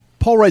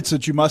Paul writes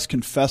that you must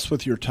confess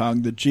with your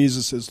tongue that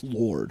Jesus is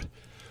Lord.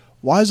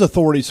 Why is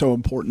authority so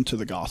important to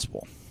the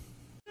gospel?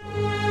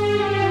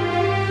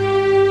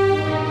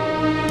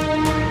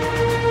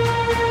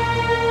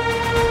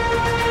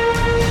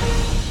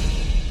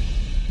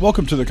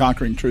 Welcome to The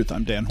Conquering Truth.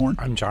 I'm Dan Horn.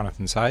 I'm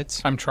Jonathan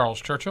Sides. I'm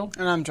Charles Churchill.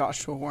 And I'm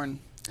Joshua Horn.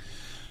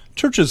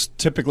 Churches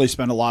typically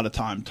spend a lot of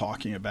time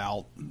talking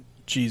about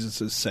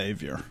Jesus as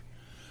Savior.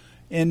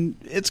 And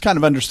it's kind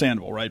of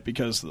understandable, right?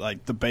 Because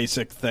like the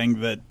basic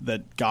thing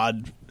that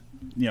God,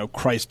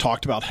 Christ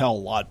talked about hell a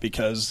lot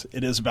because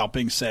it is about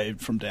being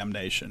saved from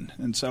damnation.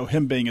 And so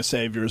him being a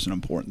Savior is an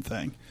important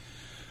thing.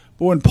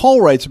 But when Paul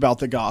writes about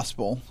the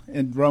gospel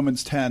in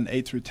Romans 10,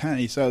 8 through 10,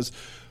 he says,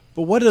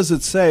 "But what does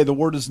it say? The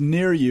word is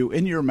near you,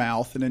 in your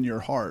mouth and in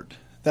your heart.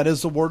 That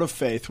is the word of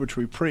faith which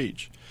we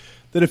preach.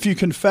 That if you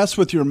confess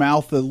with your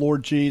mouth the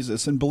Lord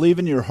Jesus and believe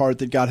in your heart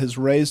that God has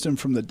raised him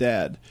from the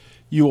dead,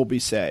 you will be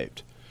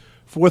saved.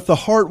 For with the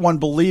heart one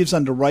believes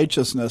unto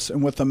righteousness,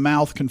 and with the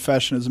mouth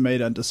confession is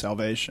made unto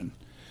salvation."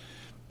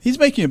 He's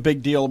making a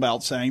big deal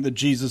about saying that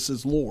Jesus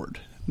is Lord.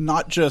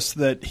 Not just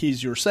that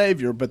he's your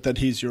Savior, but that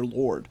he's your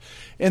Lord.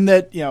 And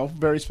that,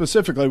 very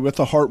specifically, with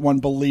the heart one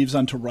believes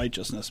unto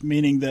righteousness,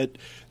 meaning that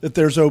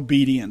there's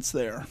obedience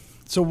there.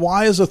 So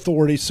why is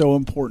authority so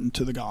important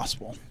to the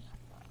gospel?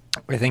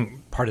 I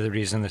think part of the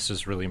reason this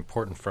is really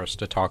important for us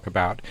to talk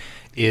about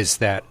is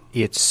that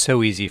it's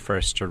so easy for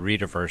us to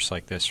read a verse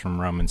like this from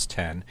Romans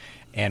 10,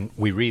 and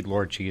we read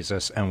Lord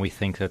Jesus, and we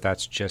think that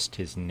that's just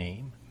his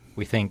name.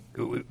 We think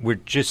we're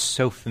just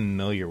so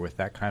familiar with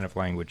that kind of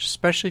language,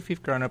 especially if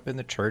you've grown up in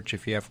the church,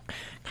 if you have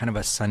kind of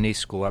a Sunday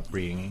school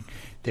upbringing,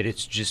 that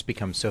it's just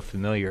become so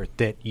familiar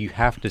that you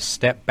have to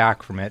step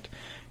back from it,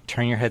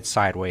 turn your head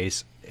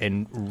sideways,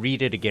 and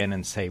read it again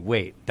and say,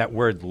 wait, that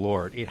word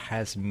Lord, it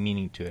has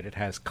meaning to it. It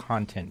has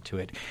content to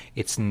it.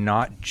 It's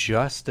not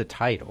just a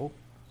title,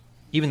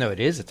 even though it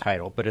is a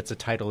title, but it's a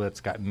title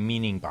that's got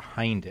meaning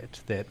behind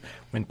it. That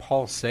when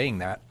Paul's saying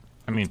that,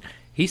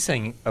 he's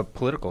saying a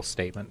political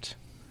statement.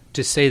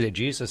 To say that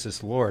Jesus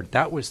is Lord,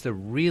 that was the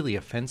really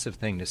offensive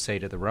thing to say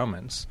to the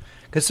Romans.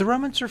 Because the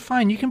Romans are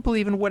fine. You can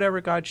believe in whatever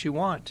gods you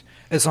want,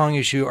 as long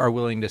as you are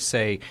willing to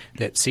say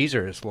that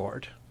Caesar is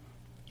Lord.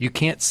 You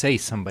can't say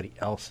somebody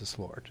else is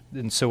Lord.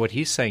 And so what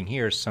he's saying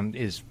here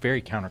is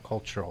very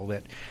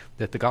countercultural,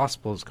 that the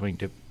gospel is going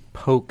to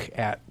poke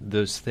at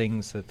those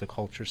things that the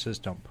culture says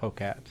don't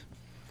poke at.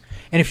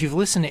 And if you've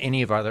listened to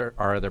any of our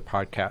other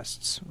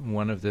podcasts,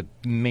 one of the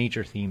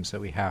major themes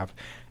that we have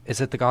is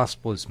that the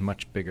gospel is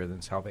much bigger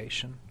than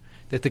salvation,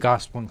 that the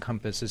gospel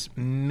encompasses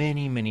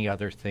many, many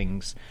other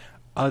things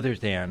other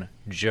than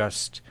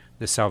just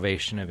the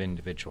salvation of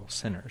individual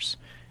sinners.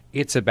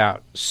 It's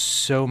about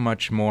so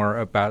much more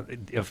about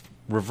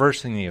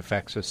reversing the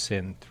effects of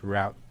sin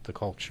throughout the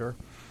culture.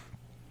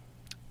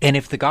 And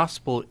if the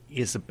gospel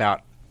is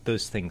about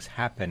those things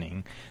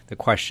happening, the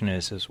question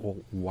is, well,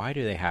 why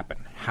do they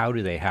happen? How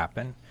do they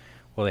happen?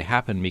 Well, they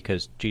happen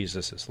because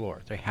Jesus is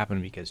Lord. They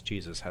happen because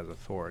Jesus has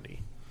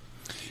authority.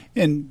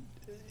 And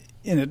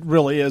it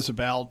really is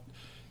about,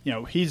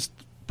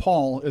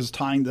 Paul is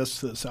tying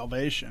this to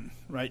salvation,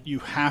 right? You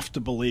have to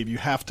believe, you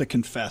have to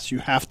confess, you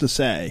have to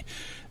say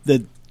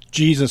that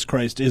Jesus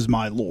Christ is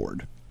my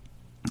Lord.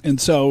 And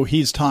so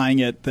he's tying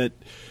it that,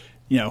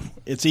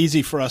 it's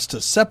easy for us to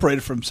separate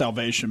it from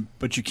salvation,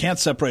 but you can't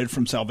separate it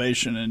from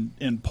salvation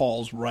in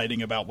Paul's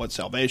writing about what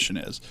salvation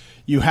is.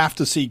 You have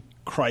to see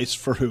Christ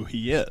for who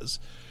he is.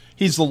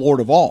 He's the Lord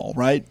of all,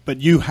 right?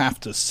 But you have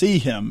to see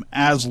him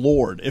as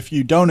Lord. If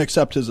you don't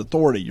accept his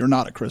authority, you're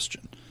not a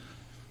Christian.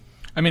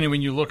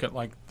 When you look at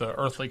like the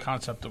earthly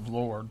concept of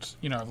lords,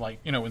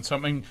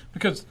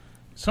 because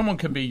someone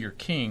can be your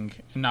king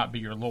and not be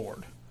your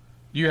Lord.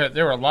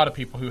 There were a lot of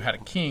people who had a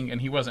king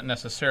and he wasn't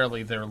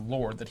necessarily their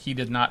Lord, that he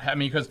did not have.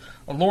 Because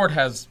a Lord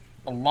has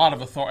a lot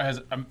of authority,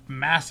 has a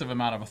massive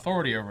amount of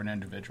authority over an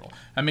individual.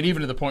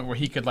 Even to the point where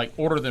he could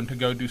order them to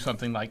go do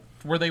something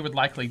where they would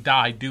likely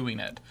die doing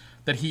it.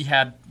 That he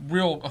had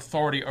real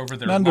authority over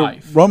their Under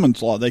life.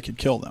 Romans law, they could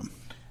kill them.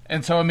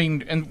 And so,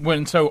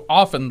 when so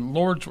often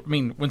lords,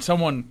 when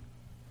someone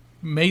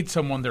made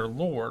someone their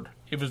Lord,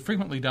 it was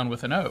frequently done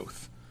with an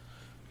oath.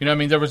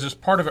 There was this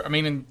part of it.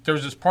 And there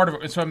was this part of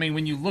it. And so,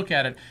 when you look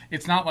at it,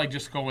 it's not like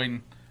just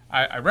going,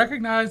 I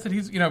recognize that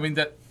he's,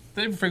 that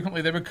they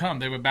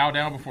would bow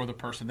down before the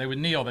person. They would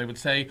kneel. They would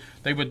say,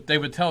 they would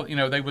tell,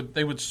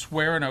 they would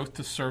swear an oath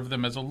to serve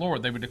them as a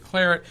Lord. They would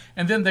declare it.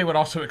 And then they would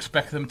also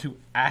expect them to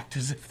act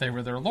as if they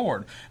were their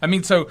Lord.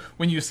 So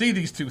when you see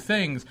these two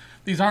things,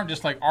 these aren't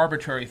just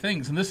arbitrary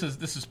things. And this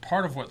is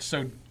part of what's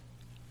so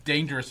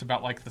dangerous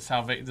about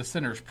the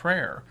sinner's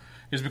prayer,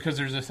 is because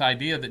there's this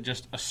idea that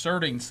just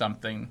asserting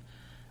something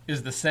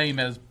is the same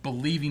as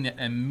believing it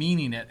and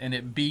meaning it, and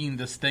it being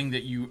this thing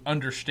that you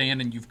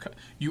understand and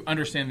you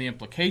understand the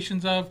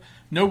implications of.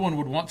 No one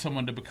would want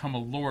someone to become a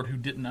Lord who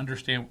didn't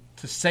understand,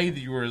 to say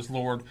that you were his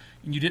Lord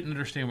and you didn't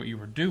understand what you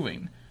were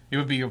doing. It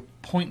would be a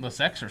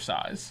pointless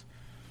exercise.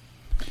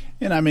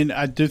 And I mean,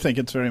 I do think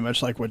it's very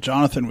much like what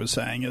Jonathan was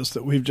saying, is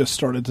that we've just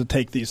started to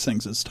take these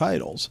things as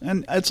titles.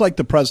 And it's like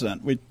the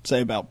president. We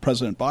say about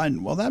President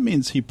Biden, well, that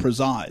means he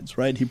presides,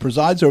 right? He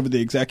presides over the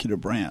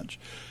executive branch.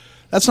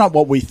 That's not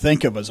what we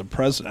think of as a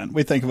president.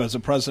 We think of as a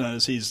president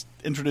as he's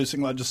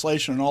introducing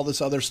legislation and all this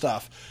other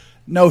stuff.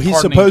 No, he's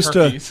supposed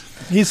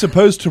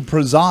to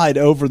preside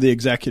over the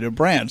executive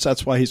branch.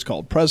 That's why he's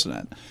called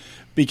president,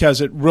 because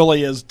it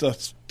really is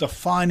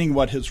defining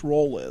what his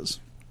role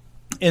is.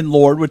 In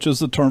Lord, which is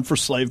the term for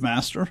slave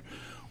master,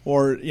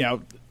 or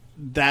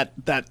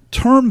that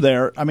term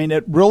there, I mean,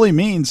 it really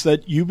means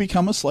that you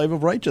become a slave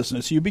of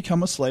righteousness. You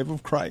become a slave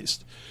of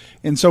Christ.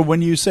 And so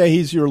when you say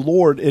he's your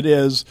Lord, it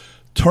is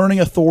turning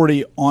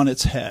authority on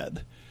its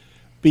head.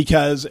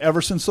 Because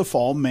ever since the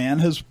fall, man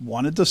has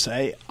wanted to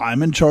say,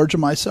 I'm in charge of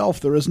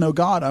myself. There is no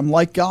God. I'm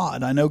like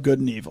God. I know good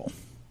and evil.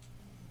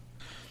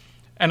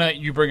 And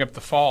you bring up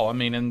the fall. I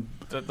mean, and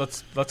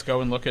let's go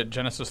and look at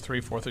Genesis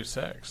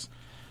 3:4-6.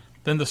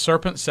 Then the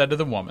serpent said to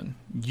the woman,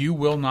 You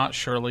will not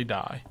surely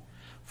die,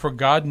 for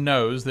God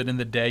knows that in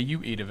the day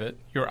you eat of it,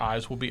 your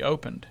eyes will be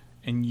opened,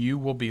 and you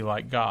will be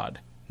like God,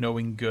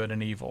 knowing good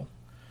and evil.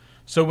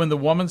 So when the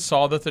woman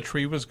saw that the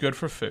tree was good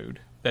for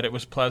food, that it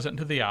was pleasant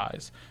to the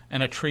eyes,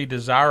 and a tree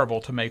desirable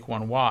to make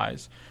one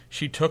wise,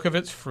 she took of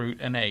its fruit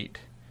and ate.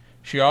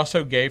 She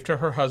also gave to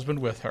her husband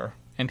with her,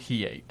 and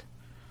he ate.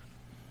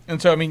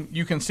 And so, I mean,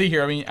 you can see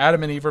here, I mean,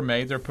 Adam and Eve are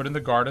made, they're put in the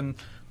garden.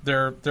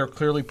 They're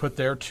clearly put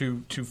there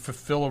to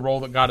fulfill a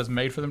role that God has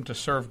made for them, to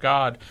serve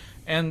God.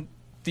 And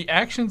the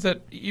actions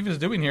that Eve is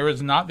doing here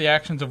is not the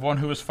actions of one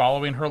who is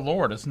following her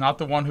Lord. It's not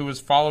the one who is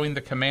following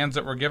the commands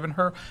that were given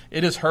her.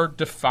 It is her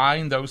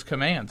defying those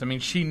commands. I mean,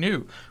 she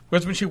knew.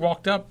 Because when she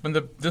walked up, when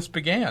this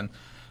began,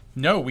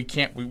 no, we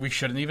can't, we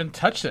shouldn't even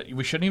touch it.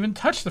 We shouldn't even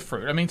touch the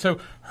fruit. I mean, so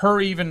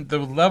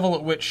the level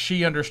at which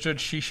she understood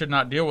she should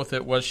not deal with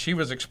it was she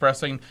was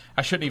expressing,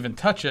 I shouldn't even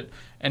touch it.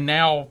 And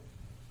now,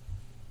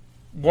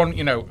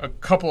 a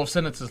couple of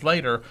sentences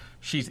later,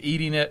 she's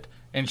eating it,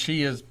 and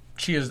she is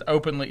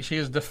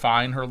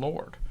defying her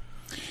Lord.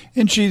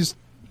 And she's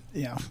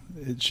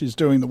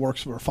doing the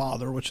works of her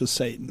father, which is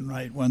Satan,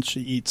 right? Once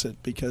she eats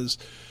it, because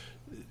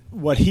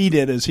what he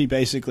did is he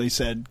basically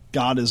said,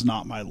 God is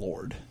not my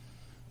Lord,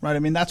 right? I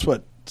mean, that's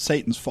what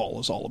Satan's fall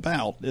is all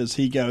about, is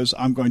he goes,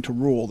 I'm going to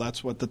rule.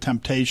 That's what the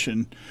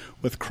temptation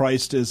with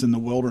Christ is in the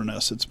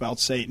wilderness. It's about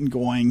Satan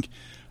going,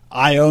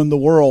 I own the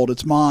world.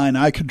 It's mine.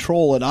 I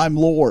control it. I'm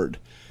Lord.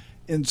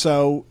 And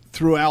so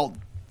throughout,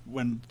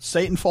 when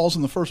Satan falls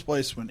in the first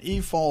place, when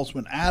Eve falls,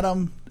 when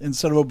Adam,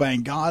 instead of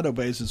obeying God,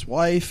 obeys his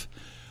wife,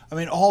 I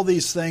mean, all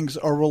these things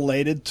are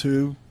related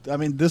to, I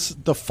mean,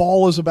 the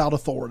fall is about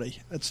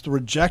authority. It's the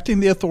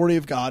rejecting the authority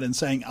of God and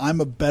saying, I'm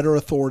a better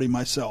authority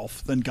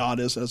myself than God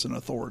is as an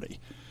authority.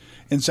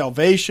 And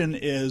salvation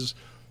is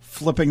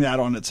flipping that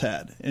on its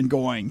head and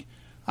going,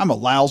 I'm a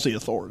lousy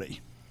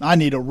authority. I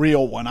need a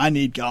real one. I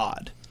need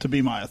God to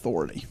be my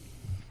authority.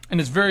 And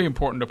it's very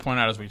important to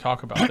point out as we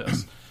talk about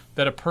this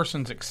that a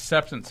person's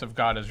acceptance of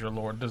God as your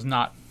Lord does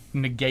not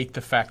negate the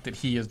fact that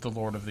he is the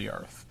Lord of the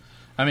earth.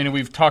 I mean,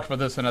 we've talked about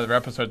this in other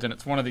episodes, and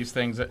it's one of these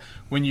things that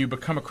when you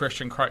become a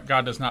Christian,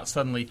 God does not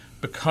suddenly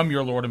become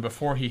your Lord, and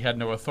before he had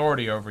no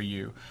authority over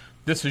you.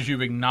 This is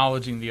you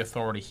acknowledging the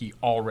authority he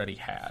already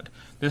had.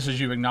 This is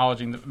you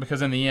acknowledging,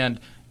 because in the end,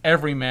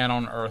 every man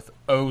on earth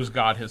owes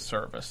God his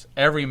service.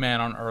 Every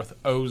man on earth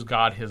owes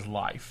God his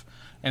life.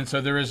 And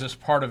so there is this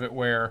part of it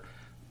where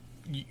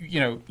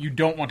you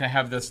don't want to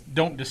have this.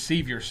 Don't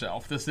deceive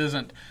yourself. This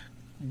isn't.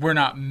 We're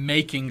not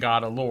making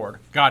God a Lord.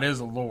 God is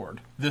a Lord.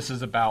 This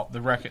is about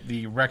the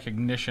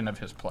recognition of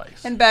His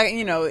place. And back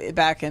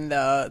in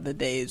the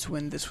days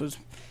when this was,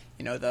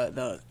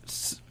 the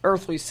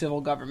earthly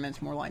civil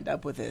governments more lined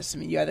up with this. I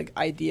mean, you had an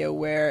idea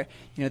where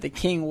the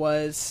king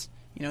was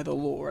the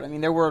Lord. I mean,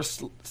 there were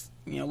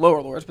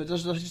lower lords, but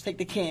let's just take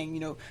the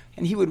king.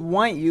 And he would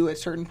want you at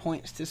certain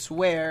points to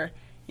swear.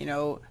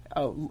 A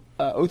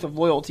oath of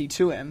loyalty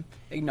to him,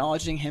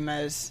 acknowledging him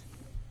as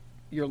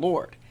your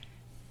Lord.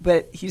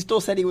 But he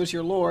still said he was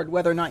your Lord,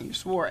 whether or not you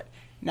swore it.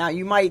 Now,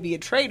 you might be a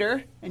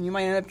traitor, and you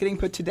might end up getting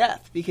put to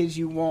death because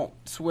you won't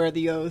swear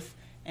the oath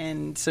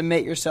and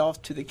submit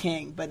yourself to the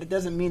king. But it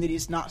doesn't mean that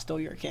he's not still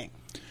your king.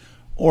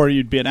 Or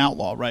you'd be an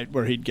outlaw, right,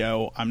 where he'd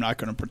go, I'm not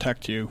going to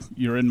protect you.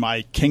 You're in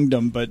my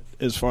kingdom, but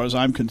as far as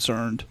I'm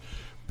concerned,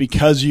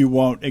 because you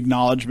won't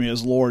acknowledge me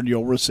as Lord,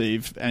 you'll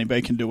receive,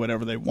 anybody can do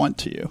whatever they want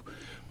to you.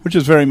 Which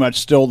is very much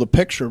still the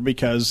picture,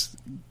 because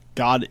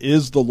God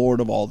is the Lord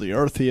of all the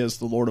earth. He is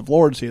the Lord of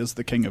lords. He is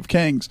the King of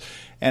kings.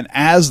 And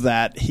as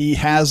that, he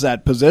has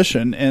that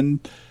position. And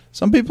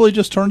some people he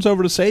just turns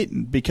over to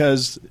Satan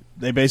because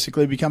they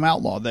basically become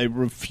outlaw. They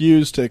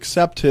refuse to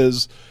accept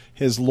his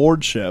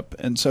lordship.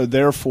 And so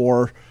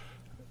therefore,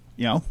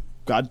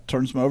 God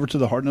turns them over to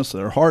the hardness of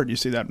their heart. You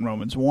see that in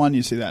Romans 1.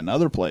 You see that in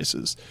other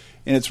places.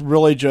 And it's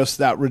really just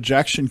that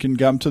rejection can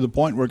come to the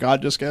point where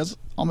God just goes,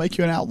 I'll make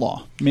you an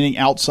outlaw, meaning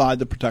outside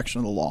the protection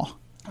of the law.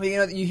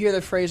 Well, you hear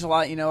the phrase a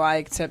lot, I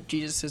accept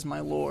Jesus as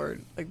my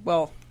Lord. Like,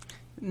 well,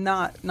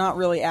 not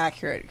really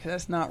accurate, because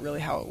that's not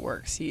really how it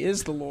works. He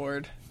is the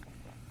Lord,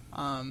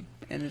 And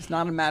it's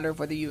not a matter of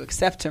whether you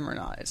accept him or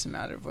not. It's a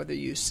matter of whether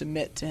you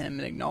submit to him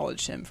and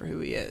acknowledge him for who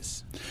he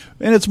is.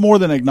 And it's more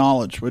than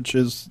acknowledge, which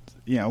is,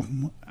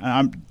 the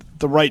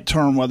right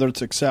term, whether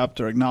it's accept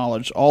or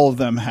acknowledge. All of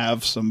them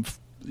have some,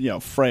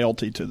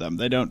 frailty to them.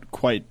 They don't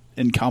quite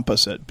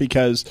encompass it,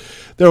 because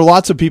there are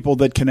lots of people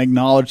that can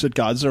acknowledge that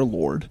God's their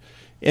Lord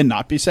and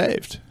not be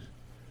saved.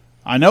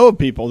 I know of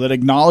people that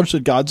acknowledge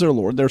that God's their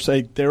Lord. They're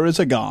saying, there is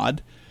a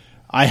God.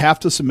 I have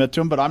to submit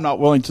to him, but I'm not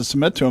willing to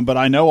submit to him, but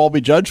I know I'll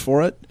be judged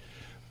for it.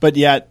 But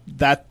yet,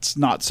 that's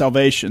not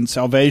salvation.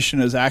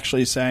 Salvation is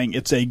actually saying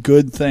it's a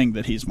good thing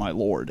that he's my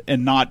Lord,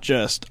 and not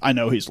just, I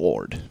know he's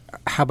Lord.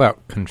 How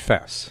about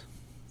confess?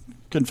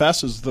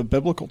 Confess is the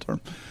biblical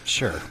term.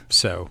 Sure.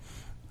 So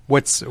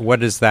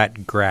what is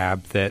that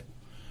grab that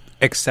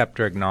accept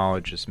or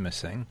acknowledge is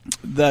missing?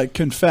 The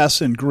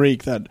confess in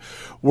Greek, that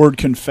word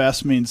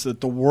confess means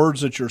that the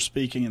words that you're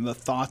speaking and the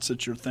thoughts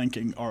that you're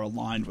thinking are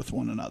aligned with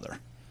one another.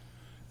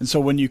 And so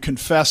when you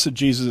confess that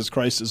Jesus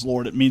Christ is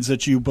Lord, it means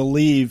that you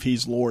believe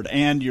he's Lord,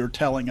 and you're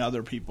telling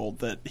other people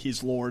that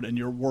he's Lord, and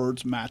your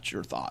words match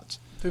your thoughts.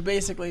 So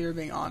basically you're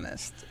being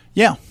honest.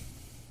 Yeah.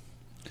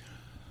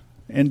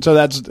 And so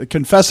that's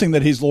confessing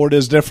that he's Lord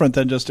is different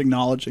than just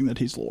acknowledging that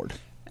he's Lord.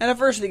 And a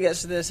verse that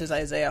gets to this is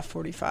Isaiah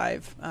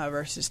 45,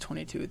 verses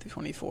 22 through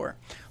 24.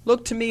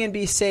 Look to me and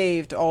be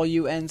saved, all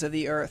you ends of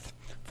the earth.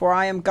 For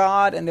I am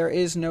God, and there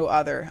is no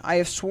other. I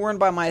have sworn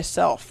by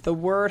myself, the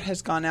word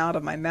has gone out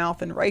of my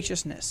mouth in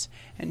righteousness,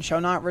 and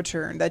shall not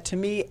return, that to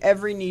me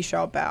every knee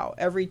shall bow,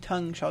 every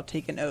tongue shall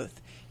take an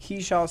oath.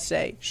 He shall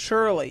say,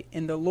 surely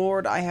in the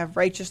Lord I have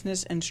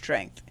righteousness and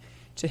strength.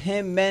 To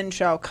him men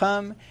shall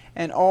come,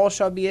 and all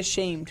shall be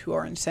ashamed who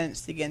are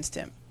incensed against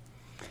him.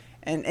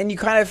 And you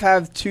kind of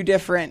have two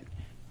different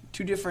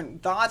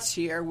thoughts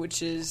here,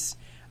 which is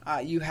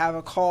you have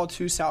a call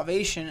to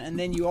salvation, and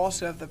then you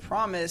also have the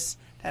promise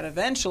that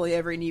eventually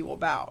every knee will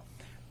bow.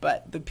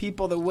 But the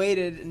people that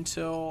waited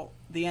until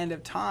the end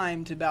of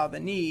time to bow the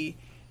knee,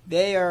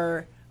 they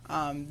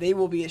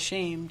will be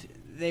ashamed,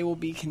 they will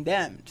be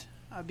condemned,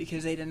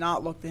 because they did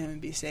not look to him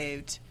and be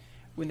saved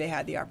when they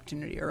had the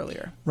opportunity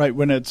earlier. Right.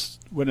 When it's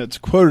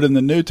quoted in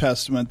the New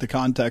Testament, the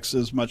context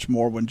is much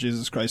more when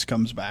Jesus Christ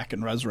comes back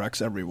and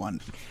resurrects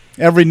everyone.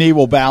 Every knee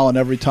will bow and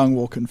every tongue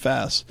will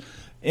confess.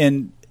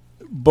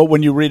 But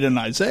when you read in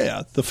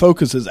Isaiah, the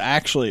focus is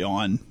actually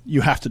on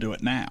you have to do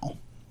it now.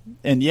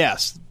 And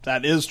yes,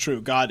 that is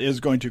true. God is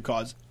going to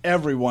cause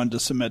everyone to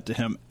submit to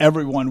him.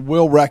 Everyone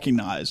will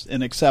recognize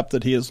and accept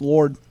that he is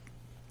Lord,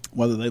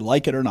 whether they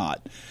like it or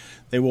not.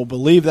 They will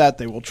believe that.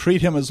 They will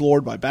treat him as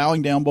Lord by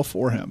bowing down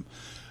before him.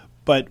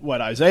 But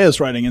what Isaiah is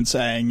writing and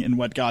saying, and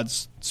what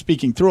God's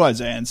speaking through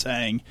Isaiah and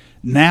saying,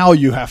 now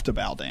you have to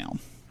bow down.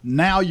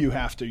 Now you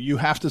have to. You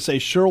have to say,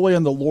 surely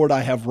in the Lord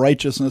I have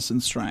righteousness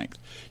and strength.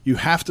 You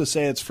have to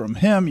say it's from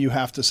him. You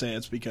have to say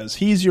it's because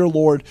he's your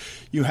Lord.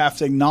 You have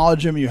to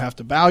acknowledge him. You have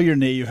to bow your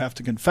knee. You have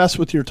to confess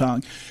with your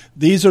tongue.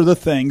 These are the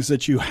things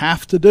that you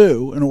have to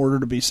do in order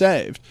to be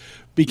saved,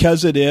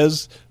 because it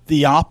is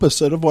the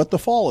opposite of what the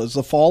fall is.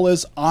 The fall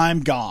is, I'm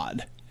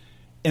God.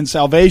 And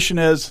salvation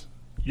is,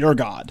 you're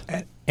God.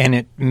 And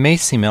it may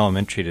seem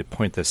elementary to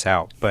point this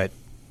out, but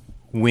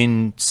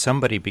when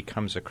somebody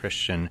becomes a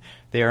Christian,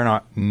 they are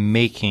not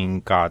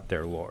making God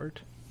their Lord.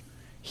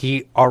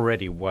 He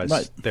already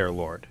was their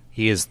Lord.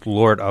 He is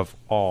Lord of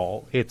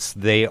all.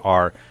 They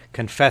are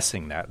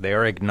confessing that. They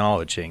are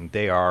acknowledging.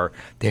 They are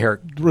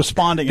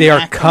responding. They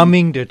are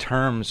coming to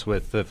terms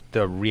with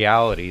the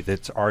reality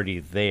that's already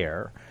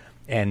there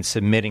and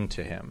submitting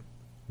to him.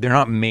 They're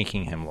not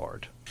making him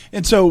Lord.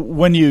 And so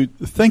when you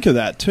think of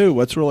that too,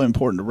 what's really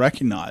important to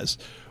recognize,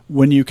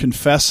 when you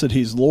confess that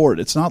he's Lord,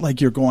 it's not like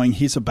you're going,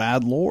 he's a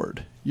bad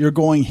Lord. You're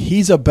going,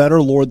 he's a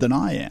better Lord than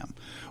I am.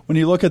 When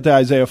you look at the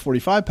Isaiah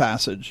 45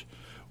 passage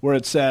where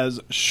it says,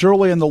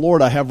 surely in the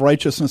Lord I have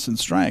righteousness and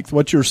strength,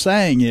 what you're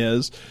saying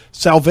is,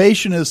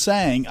 salvation is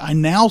saying, I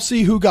now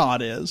see who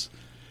God is,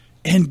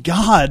 and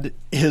God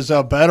is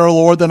a better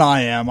Lord than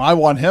I am. I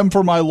want him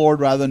for my Lord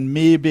rather than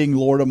me being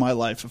Lord of my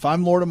life. If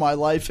I'm Lord of my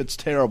life, it's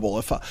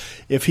terrible.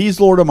 If he's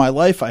Lord of my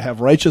life, I have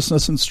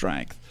righteousness and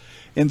strength.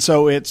 And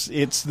so it's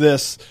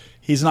this,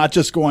 he's not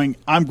just going,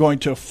 I'm going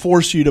to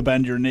force you to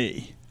bend your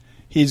knee.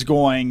 He's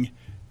going,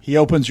 he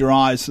opens your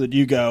eyes so that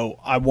you go,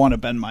 I want to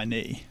bend my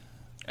knee.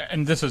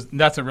 And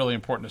that's a really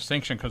important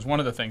distinction, because one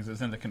of the things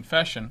is in the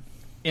confession,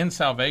 in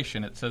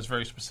salvation, it says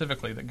very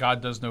specifically that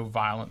God does no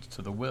violence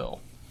to the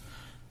will.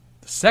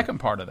 The second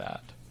part of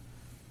that,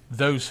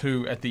 those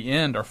who at the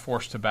end are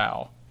forced to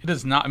bow, it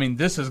is not,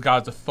 this is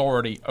God's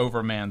authority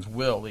over man's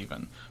will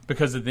even,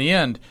 because at the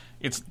end,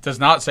 it does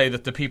not say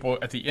that the people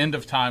at the end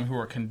of time who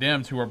are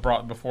condemned, who are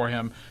brought before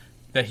him,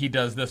 that he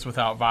does this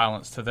without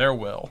violence to their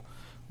will.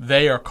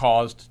 They are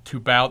caused to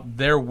bow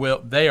their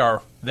will. They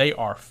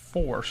are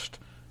forced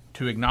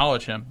to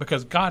acknowledge him,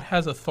 because God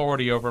has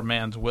authority over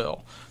man's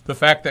will. The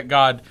fact that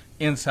God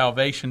in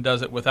salvation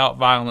does it without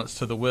violence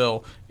to the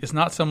will is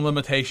not some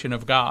limitation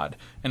of God,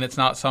 and it's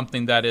not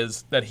something that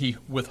he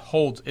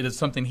withholds. It is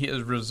something he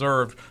has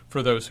reserved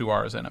for those who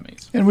are his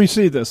enemies. And we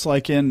see this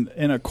like in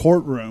a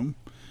courtroom.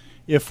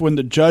 if when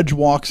the judge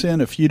walks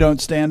in, if you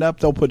don't stand up,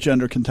 they'll put you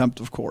under contempt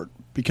of court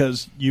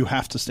because you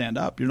have to stand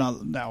up. You're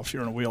not, now if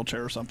you're in a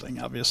wheelchair or something,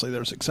 obviously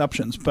there's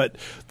exceptions, but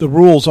the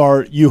rules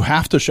are you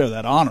have to show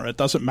that honor. It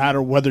doesn't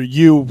matter whether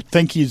you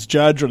think he's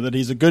judge or that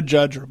he's a good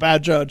judge or a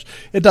bad judge.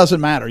 It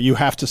doesn't matter. You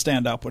have to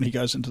stand up when he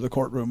goes into the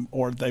courtroom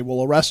or they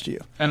will arrest you.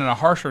 And in a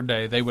harsher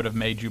day, they would have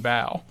made you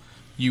bow.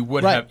 You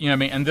would Right. have, you know what I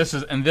mean?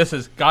 And this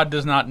is God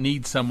does not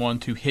need someone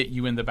to hit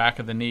you in the back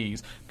of the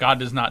knees. God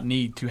does not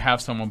need to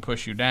have someone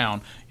push you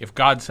down. If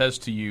God says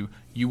to you,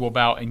 you will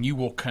bow and you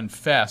will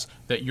confess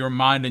that your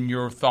mind and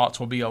your thoughts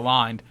will be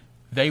aligned.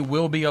 They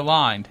will be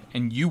aligned,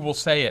 and you will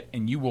say it,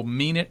 and you will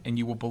mean it, and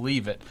you will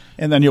believe it.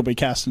 And then you'll be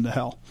cast into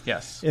hell.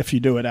 Yes. If you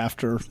do it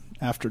after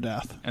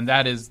death. And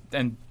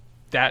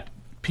that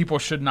people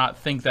should not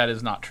think that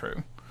is not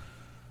true.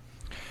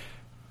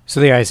 So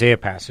the Isaiah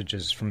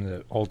passages from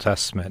the Old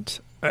Testament,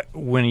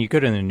 when you go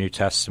to the New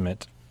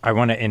Testament, I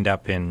want to end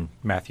up in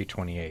Matthew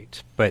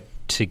 28. But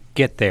to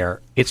get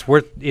there, it's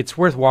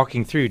worth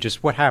walking through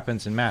just what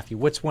happens in Matthew.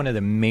 What's one of the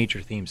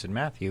major themes in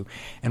Matthew?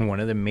 And one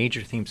of the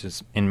major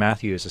themes in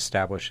Matthew is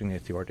establishing the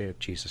authority of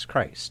Jesus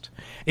Christ.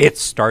 It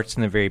starts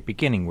in the very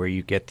beginning where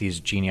you get these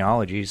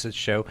genealogies that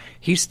show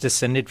he's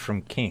descended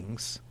from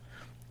kings.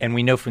 And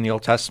we know from the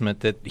Old Testament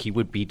that he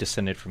would be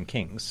descended from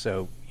kings.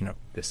 So,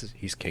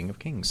 he's King of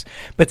Kings.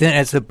 But then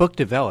as the book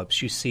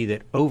develops, you see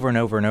that over and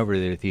over and over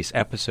there are these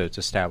episodes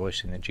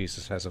establishing that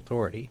Jesus has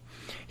authority.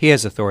 He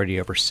has authority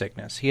over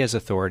sickness. He has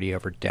authority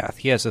over death.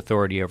 He has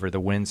authority over the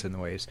winds and the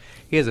waves.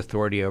 He has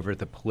authority over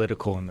the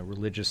political and the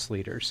religious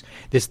leaders.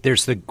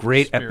 There's the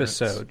great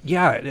Spirits. episode,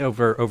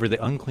 over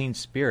the unclean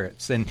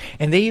spirits. And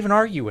they even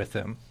argue with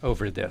him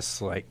over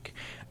this,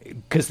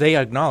 because they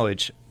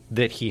acknowledge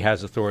that he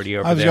has authority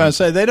over them. I was going to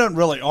say, they don't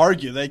really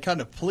argue. They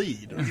kind of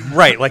plead.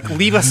 Right,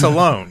 leave us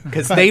alone,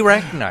 because they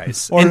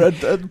recognize. Or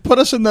put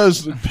us in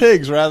those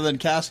pigs rather than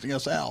casting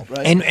us out,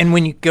 right? And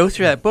when you go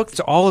through that book, it's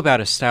all about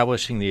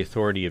establishing the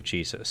authority of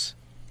Jesus.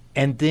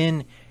 And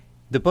then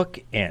the book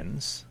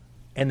ends,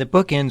 and the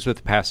book ends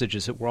with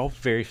passages that we're all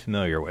very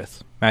familiar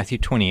with. Matthew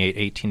 28,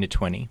 18 to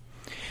 20.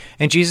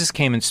 And Jesus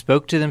came and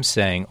spoke to them,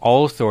 saying,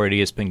 "All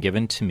authority has been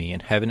given to me in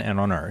heaven and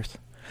on earth.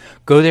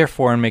 Go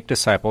therefore and make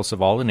disciples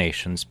of all the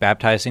nations,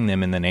 baptizing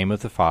them in the name of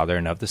the Father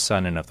and of the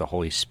Son and of the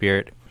Holy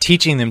Spirit,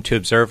 teaching them to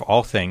observe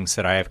all things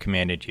that I have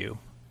commanded you.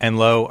 And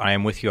lo, I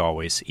am with you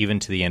always, even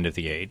to the end of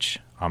the age.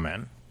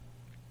 Amen."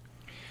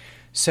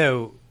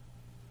 So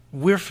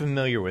we're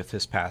familiar with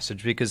this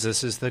passage because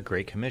this is the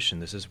Great Commission.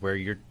 This is where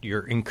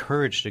you're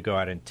encouraged to go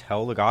out and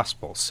tell the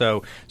gospel.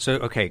 So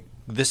okay,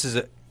 this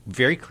is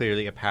very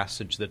clearly a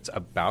passage that's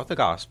about the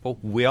gospel.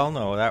 We all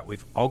know that.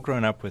 We've all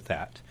grown up with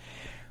that.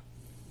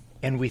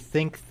 And we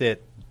think that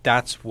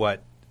that's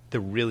what the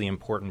really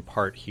important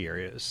part here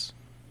is,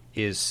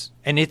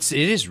 and it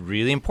is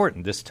really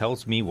important. This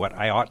tells me what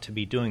I ought to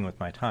be doing with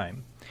my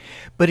time.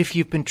 But if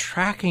you've been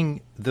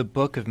tracking the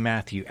book of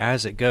Matthew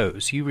as it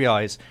goes, you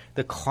realize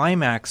the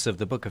climax of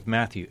the book of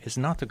Matthew is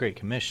not the Great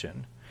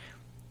Commission.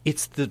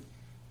 It's the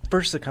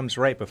verse that comes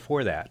right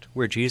before that,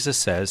 where Jesus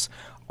says,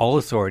 "All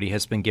authority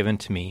has been given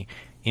to me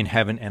in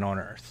heaven and on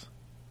earth."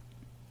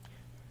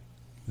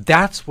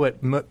 That's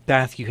what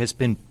Matthew has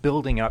been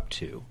building up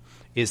to,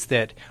 is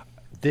that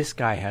this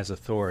guy has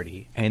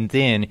authority, and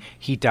then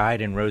he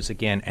died and rose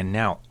again, and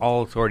now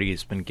all authority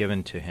has been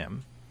given to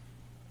him.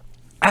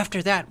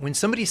 After that, when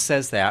somebody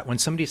says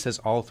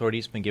all authority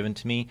has been given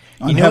to me,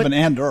 on heaven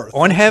and earth.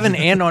 On heaven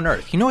and on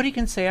earth. You know what he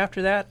can say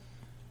after that?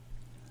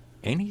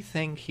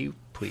 Anything he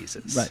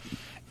pleases. Right.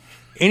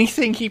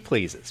 Anything he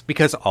pleases,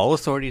 because all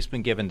authority has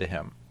been given to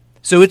him.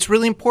 So it's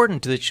really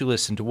important that you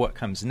listen to what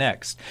comes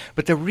next.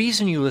 But the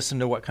reason you listen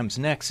to what comes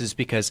next is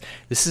because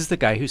this is the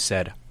guy who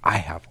said, "I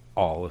have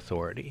all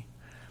authority."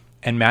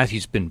 And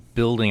Matthew's been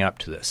building up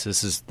to this.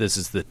 This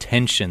is the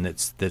tension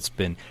that's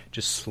been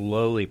just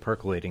slowly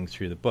percolating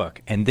through the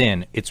book. And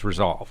then it's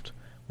resolved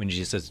when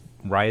Jesus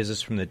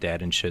rises from the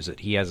dead and shows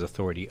that he has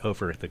authority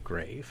over the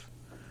grave.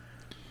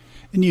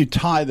 And you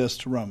tie this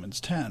to Romans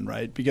 10,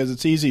 right? Because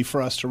it's easy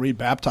for us to read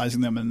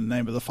baptizing them in the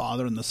name of the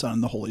Father and the Son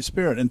and the Holy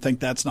Spirit and think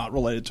that's not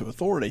related to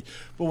authority.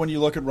 But when you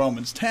look at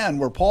Romans 10,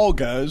 where Paul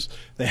goes,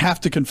 they have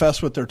to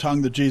confess with their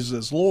tongue that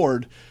Jesus is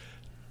Lord.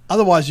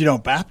 Otherwise, you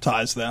don't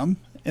baptize them.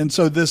 And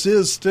so this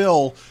is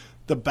still,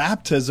 the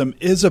baptism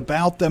is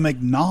about them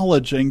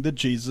acknowledging that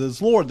Jesus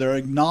is Lord. They're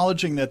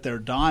acknowledging that they're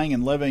dying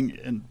and living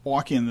and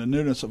walking in the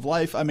newness of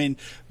life. I mean,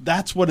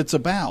 that's what it's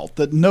about,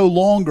 that no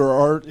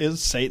longer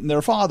is Satan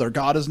their father.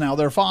 God is now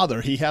their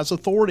father. He has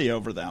authority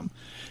over them.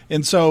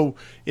 And so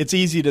it's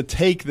easy to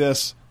take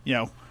this,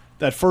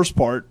 that first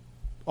part,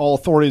 all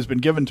authority has been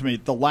given to me,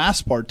 the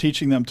last part,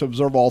 teaching them to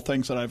observe all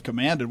things that I've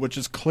commanded, which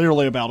is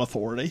clearly about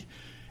authority,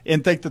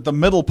 and think that the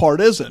middle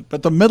part isn't.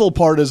 But the middle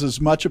part is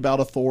as much about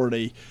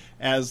authority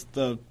as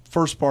the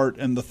first part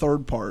and the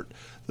third part.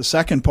 The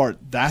second part,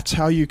 that's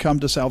how you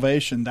come to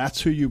salvation. That's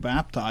who you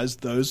baptize,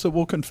 those that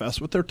will confess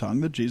with their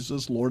tongue that Jesus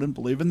is Lord and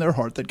believe in their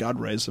heart that God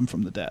raised him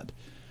from the dead.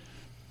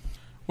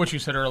 What you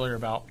said earlier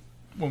about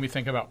when we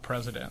think about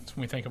presidents,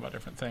 when we think about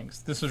different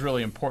things, this is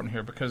really important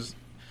here because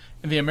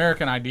the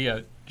American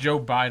idea, Joe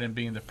Biden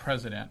being the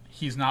president,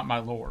 he's not my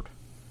Lord.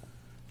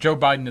 Joe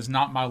Biden is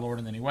not my Lord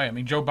in any way. I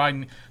mean, Joe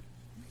Biden,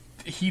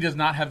 he does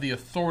not have the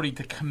authority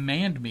to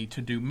command me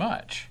to do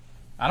much.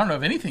 I don't know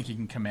of anything he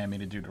can command me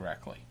to do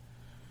directly.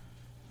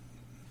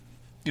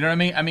 You know what I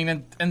mean? I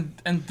mean,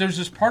 and there's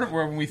this part of it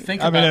where when we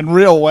think about... I mean, in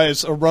real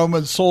ways, a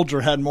Roman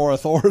soldier had more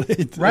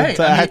authority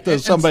to act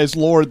as somebody's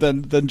lord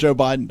than Joe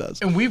Biden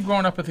does. And we've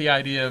grown up with the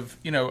idea of,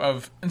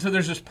 and so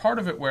there's this part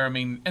of it where, I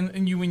mean, and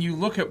when you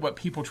look at what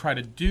people try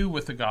to do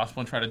with the gospel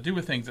and try to do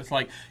with things, it's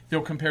like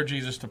they'll compare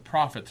Jesus to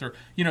prophets, or,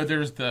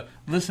 there's the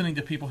listening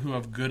to people who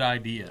have good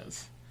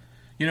ideas.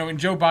 And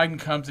Joe Biden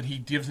comes and he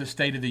gives the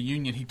State of the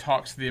Union, he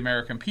talks to the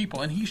American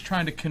people, and he's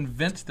trying to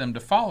convince them to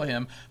follow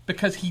him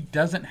because he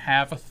doesn't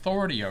have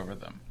authority over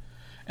them.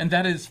 And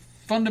that is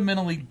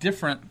fundamentally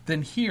different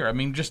than here. I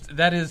mean,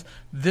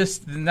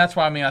 and that's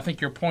why, I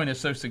think your point is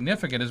so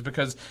significant, is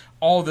because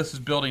all this is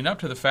building up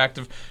to the fact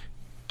of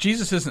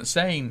Jesus isn't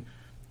saying,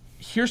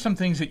 here's some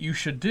things that you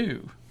should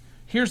do.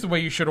 Here's the way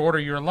you should order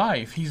your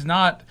life. He's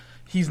not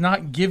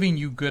giving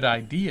you good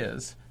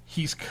ideas.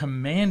 He's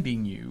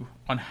commanding you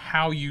on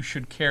how you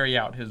should carry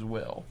out his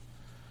will.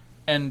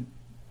 And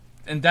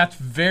that's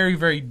very,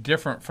 very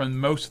different from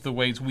most of the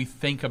ways we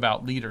think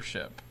about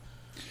leadership.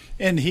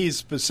 And he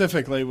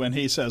specifically, when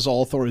he says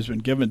all authority has been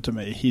given to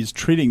me, he's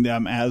treating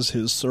them as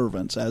his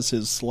servants, as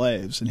his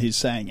slaves. And he's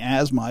saying,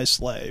 as my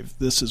slave,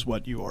 this is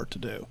what you are to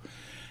do.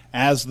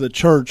 As the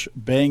church,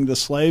 being the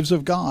slaves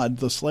of God,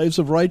 the slaves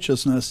of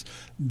righteousness,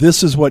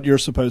 this is what you're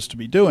supposed to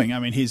be doing. I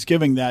mean, he's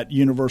giving that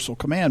universal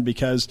command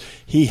because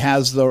he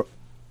has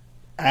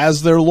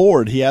as their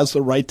Lord, he has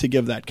the right to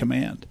give that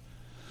command.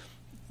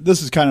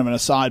 This is kind of an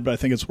aside, but I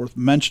think it's worth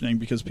mentioning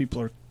because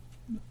I've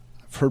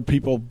heard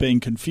people being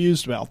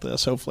confused about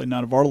this. Hopefully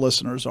none of our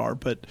listeners are.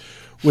 But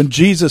when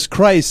Jesus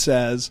Christ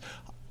says,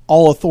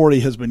 all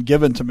authority has been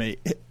given to me,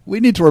 we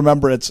need to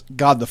remember it's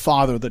God the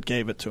Father that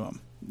gave it to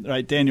him.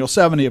 Right, Daniel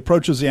 7, he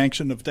approaches the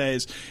Ancient of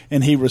Days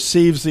and he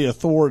receives the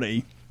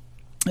authority.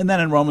 And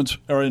then in 1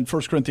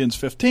 Corinthians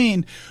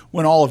 15,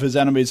 when all of his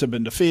enemies have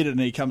been defeated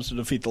and he comes to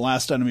defeat the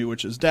last enemy,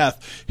 which is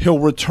death, he'll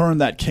return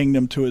that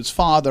kingdom to his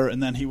Father,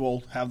 and then he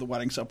will have the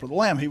wedding supper of the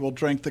Lamb. He will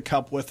drink the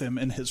cup with him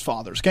in his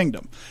Father's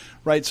kingdom.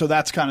 Right, so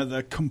that's kind of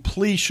the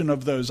completion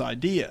of those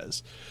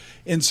ideas.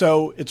 And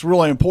so it's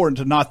really important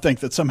to not think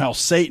that somehow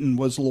Satan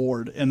was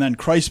Lord and then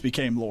Christ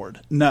became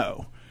Lord.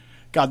 No.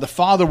 God the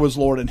Father was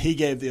Lord, and he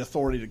gave the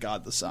authority to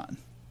God the Son.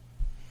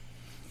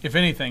 If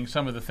anything,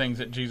 some of the things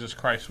that Jesus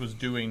Christ was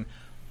doing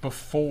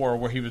before,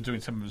 where he was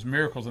doing some of his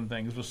miracles and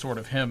things, was sort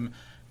of him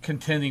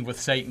contending with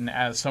Satan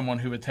as someone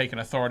who had taken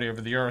authority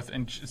over the earth,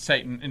 and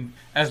Satan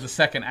as the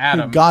second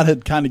Adam. God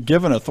had kind of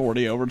given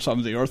authority over some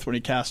of the earth when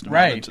he cast him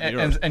out into the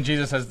earth. And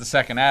Jesus as the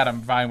second Adam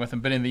vying with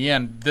him. But in the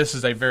end, this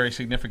is a very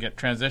significant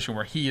transition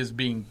where he is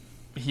being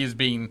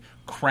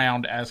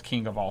crowned as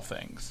king of all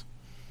things.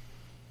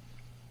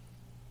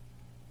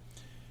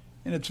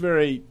 And it's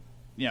very,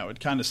 it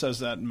kind of says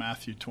that in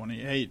Matthew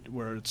 28,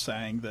 where it's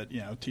saying that,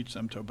 teach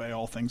them to obey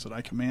all things that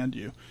I command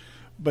you.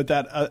 But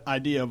that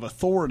idea of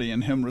authority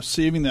and him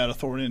receiving that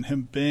authority and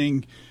him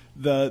being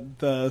the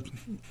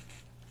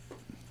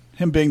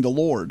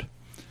Lord,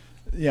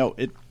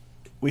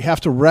 we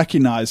have to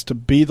recognize to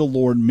be the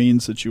Lord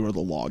means that you are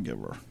the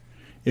lawgiver.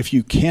 If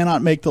you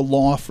cannot make the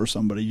law for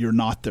somebody, you're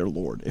not their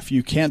Lord. If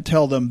you can't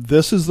tell them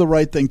this is the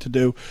right thing to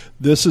do,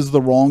 this is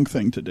the wrong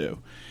thing to do.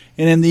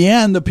 And in the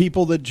end, the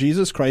people that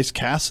Jesus Christ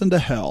casts into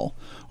hell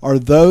are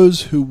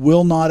those who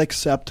will not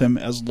accept him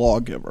as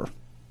lawgiver.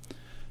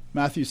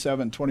 Matthew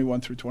 7,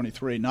 21 through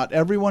 23. Not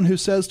everyone who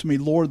says to me,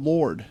 Lord,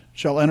 Lord,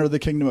 shall enter the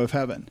kingdom of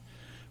heaven,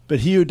 but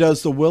he who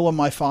does the will of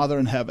my Father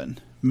in heaven.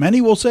 Many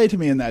will say to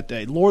me in that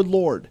day, Lord,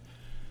 Lord,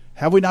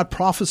 have we not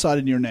prophesied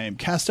in your name,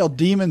 cast out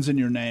demons in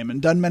your name,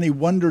 and done many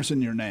wonders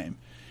in your name?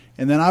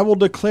 And then I will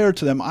declare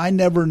to them, I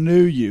never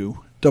knew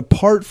you.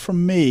 Depart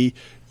from me,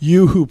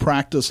 you who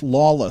practice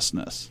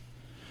lawlessness.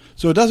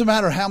 So it doesn't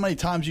matter how many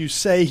times you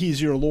say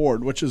he's your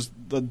Lord, which is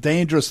the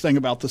dangerous thing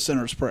about the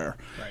sinner's prayer,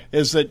 right,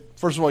 is that,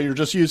 first of all, you're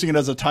just using it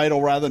as a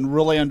title rather than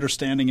really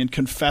understanding and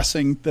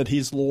confessing that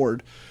he's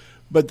Lord.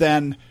 But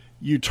then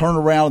you turn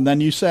around and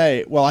then you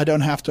say, well, I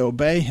don't have to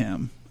obey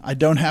him. I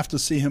don't have to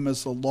see him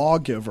as the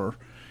lawgiver.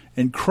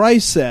 And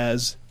Christ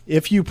says,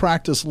 if you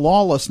practice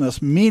lawlessness,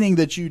 meaning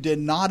that you did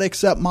not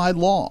accept my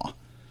law,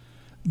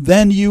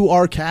 then you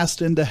are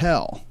cast into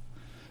hell.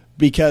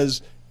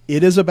 Because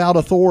it is about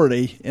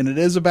authority, and it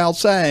is about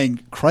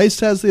saying,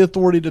 Christ has the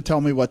authority to tell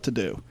me what to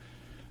do.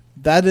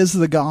 That is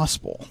the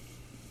gospel.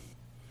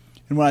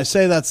 And when I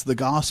say that's the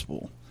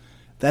gospel,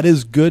 that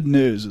is good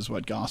news, is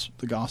what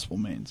the gospel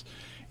means.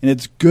 And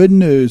it's good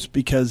news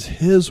because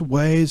his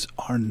ways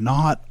are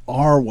not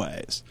our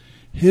ways.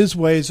 His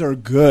ways are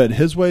good.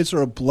 His ways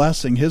are a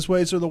blessing. His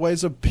ways are the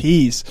ways of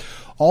peace.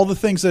 All the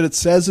things that it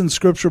says in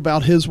Scripture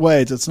about his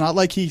ways. It's not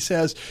like he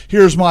says,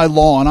 here's my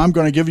law, and I'm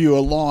going to give you a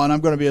law, and I'm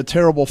going to be a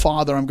terrible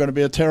father. I'm going to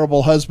be a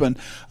terrible husband.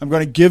 I'm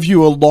going to give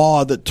you a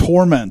law that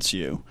torments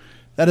you.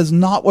 That is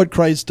not what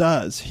Christ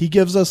does. He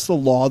gives us the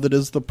law that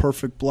is the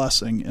perfect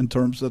blessing in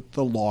terms that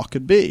the law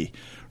could be.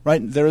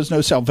 Right? There is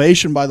no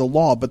salvation by the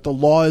law, but the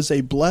law is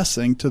a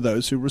blessing to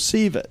those who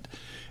receive it.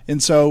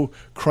 And so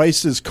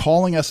Christ is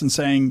calling us and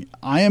saying,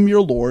 I am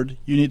your Lord.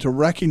 You need to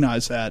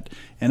recognize that.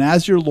 And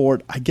as your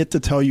Lord, I get to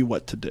tell you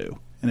what to do.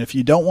 And if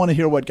you don't want to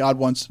hear what God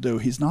wants to do,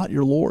 he's not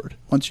your Lord.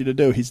 Wants you to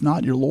do, he's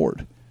not your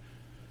Lord.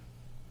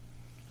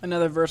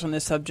 Another verse on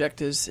this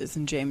subject is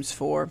in James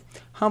 4.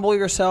 Humble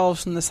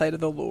yourselves in the sight of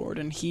the Lord,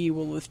 and he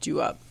will lift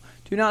you up.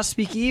 Do not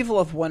speak evil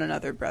of one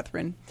another,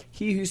 brethren.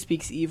 He who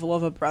speaks evil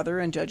of a brother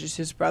and judges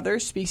his brother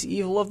speaks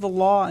evil of the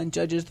law and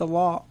judges the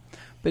law.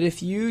 But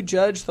if you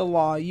judge the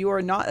law, you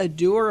are not a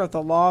doer of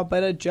the law,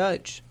 but a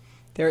judge.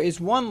 There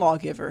is one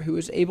lawgiver who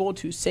is able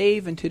to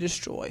save and to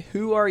destroy.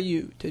 Who are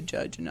you to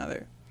judge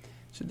another?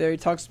 So there he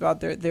talks about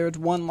there is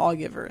one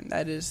lawgiver, and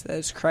that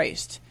is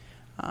Christ.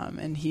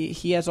 And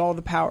he has all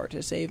the power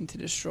to save and to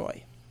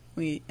destroy.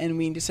 We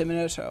need to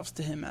submit ourselves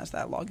to him as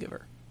that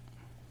lawgiver.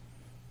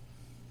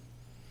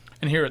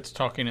 And here it's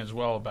talking as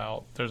well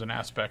about, there's an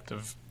aspect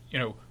of,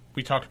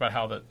 we talked about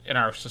how that in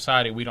our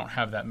society we don't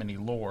have that many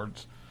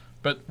lords.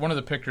 But one of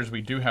the pictures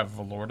we do have of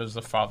a lord is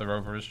the father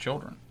over his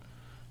children.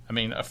 I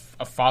mean, a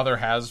father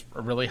has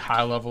a really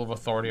high level of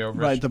authority over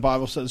Right, the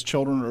Bible says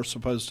children are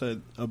supposed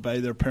to obey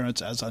their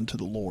parents as unto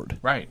the Lord.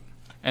 Right.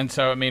 And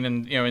so, I mean,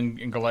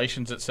 in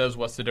Galatians it says,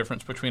 what's the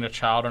difference between a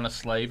child and a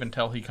slave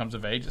until he comes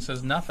of age? It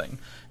says nothing.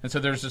 And so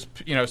there's this,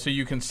 so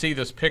you can see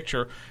this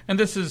picture. And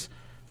this is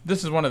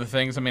one of the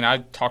things, I mean, I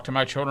talk to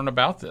my children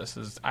about this,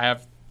 is I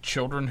have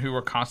children who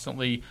are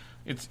constantly,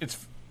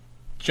 it's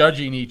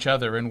judging each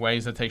other in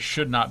ways that they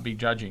should not be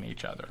judging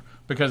each other.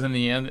 Because in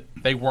the end,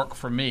 they work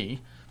for me.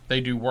 They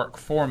do work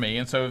for me.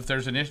 And so if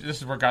there's an issue, this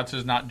is where God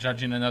says not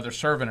judging another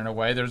servant in a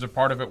way. There's a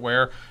part of it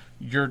where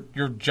you're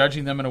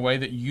judging them in a way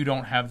that you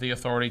don't have the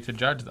authority to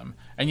judge them.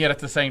 And yet at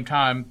the same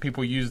time,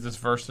 people use this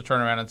verse to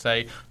turn around and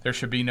say there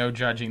should be no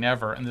judging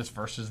ever. And this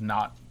verse is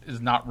not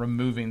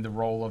removing the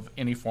role of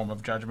any form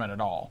of judgment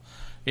at all.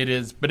 It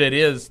is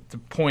the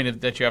point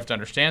that you have to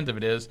understand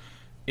of it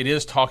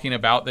is talking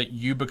about that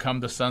you become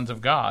the sons of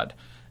God.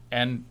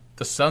 And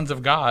the sons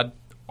of God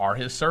are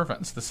his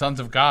servants. The sons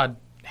of God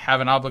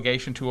have an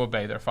obligation to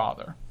obey their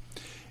father.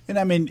 And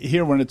I mean,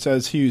 here when it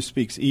says he who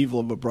speaks evil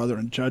of a brother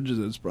and judges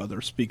his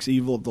brother speaks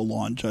evil of the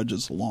law and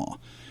judges the law.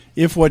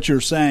 If what you're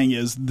saying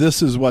is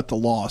this is what the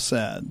law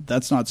said,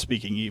 that's not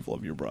speaking evil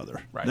of your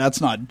brother. Right. That's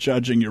not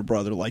judging your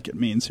brother like it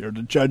means here.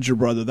 To judge your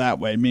brother that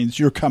way means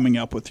you're coming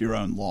up with your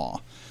own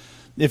law.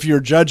 If you're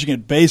judging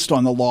it based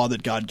on the law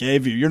that God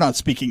gave you, you're not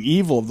speaking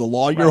evil of the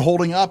law. You're Right.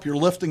 holding up, you're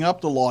lifting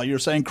up the law. You're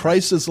saying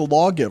Christ is the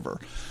lawgiver.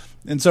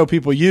 And so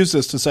people use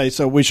this to say,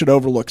 so we should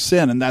overlook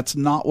sin, and that's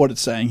not what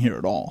it's saying here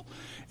at all.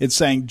 It's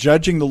saying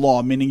judging the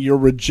law, meaning you're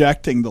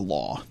rejecting the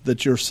law,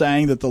 that you're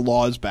saying that the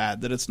law is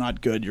bad, that it's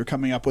not good. You're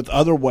coming up with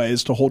other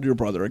ways to hold your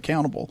brother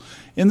accountable.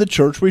 In the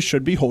church, we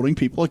should be holding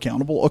people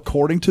accountable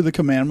according to the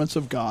commandments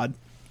of God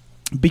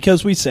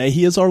because we say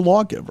he is our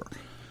lawgiver.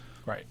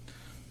 Right.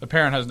 The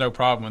parent has no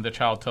problem when the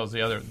child tells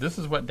the other, this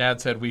is what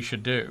dad said we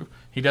should do.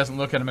 He doesn't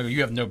look at him and go,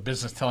 you have no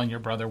business telling your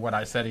brother what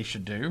I said he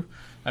should do.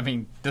 I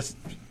mean, there's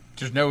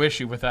no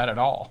issue with that at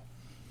all.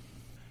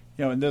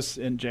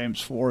 In James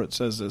 4, it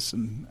says this,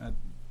 and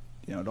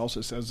it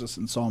also says this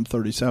in Psalm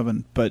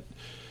 37. But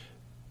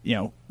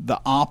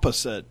the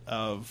opposite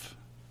of,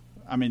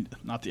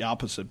 not the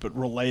opposite, but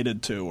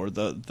related to, or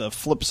the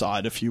flip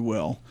side, if you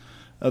will,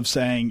 of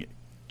saying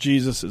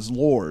Jesus is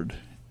Lord,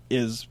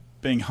 is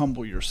being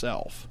humble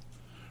yourself.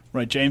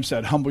 Right? James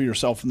said, humble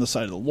yourself in the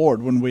sight of the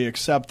Lord. When we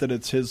accept that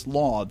it's his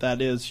law,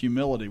 that is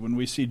humility. When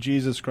we see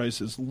Jesus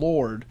Christ as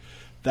Lord,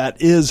 that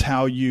is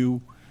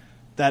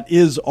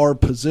our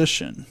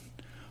position.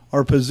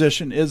 Our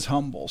position is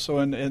humble. So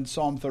in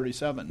Psalm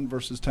 37,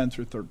 verses 10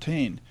 through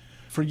 13,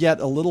 for yet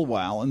a little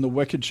while, and the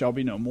wicked shall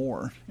be no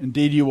more.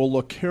 Indeed, you will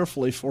look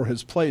carefully for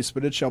his place,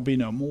 but it shall be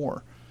no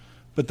more.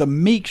 But the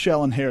meek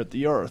shall inherit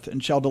the earth,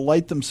 and shall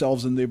delight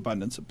themselves in the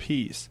abundance of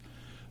peace.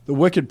 The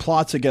wicked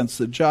plots against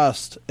the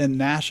just, and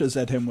gnashes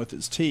at him with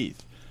his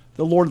teeth.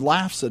 The Lord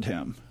laughs at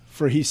him,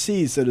 for he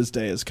sees that his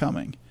day is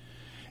coming.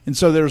 And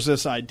so there's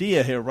this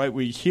idea here, right?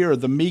 We hear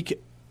the meek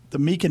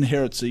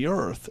inherits the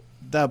earth.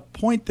 The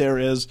point there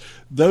is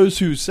those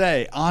who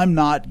say, I'm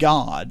not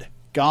God,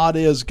 God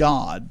is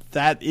God.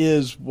 That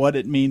is what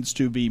it means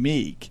to be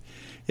meek.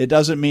 It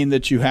doesn't mean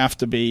that you have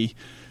to be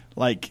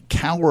like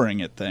cowering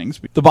at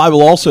things. The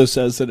Bible also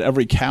says that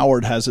every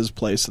coward has his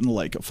place in the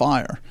lake of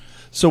fire.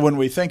 So when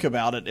we think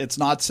about it, it's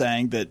not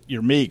saying that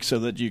you're meek so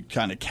that you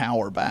kind of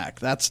cower back.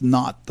 That's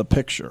not the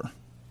picture.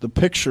 The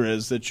picture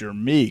is that you're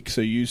meek,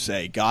 so you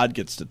say, God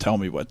gets to tell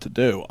me what to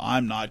do.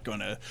 I'm not going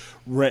to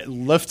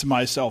lift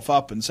myself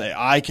up and say,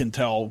 I can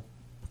tell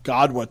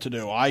God what to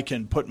do. I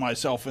can put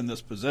myself in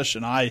this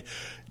position.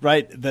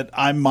 That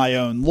I'm my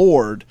own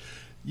Lord.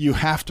 You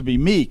have to be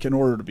meek in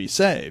order to be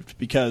saved,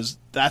 because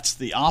that's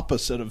the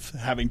opposite of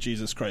having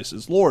Jesus Christ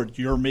as Lord.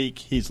 You're meek,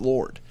 he's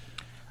Lord.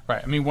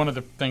 Right. I mean, one of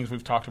the things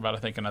we've talked about, I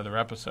think, in other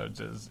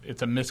episodes is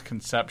it's a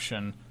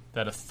misconception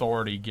that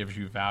authority gives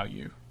you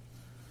value.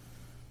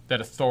 that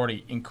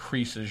authority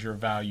increases your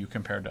value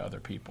compared to other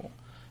people.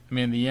 I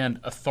mean, in the end,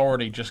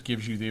 authority just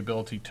gives you the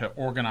ability to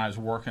organize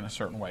work in a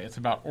certain way. It's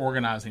about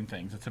organizing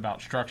things. It's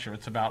about structure.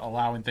 It's about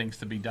allowing things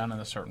to be done in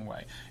a certain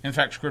way. In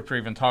fact, Scripture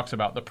even talks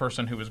about the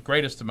person who is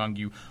greatest among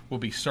you will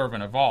be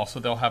servant of all. So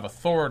they'll have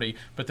authority,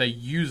 but they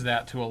use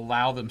that to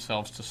allow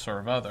themselves to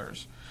serve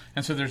others.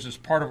 And so there's this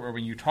part of it where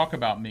when you talk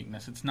about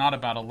meekness, it's not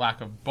about a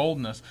lack of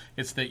boldness.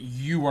 It's that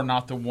you are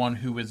not the one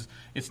who is,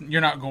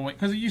 you're not going,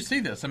 because you see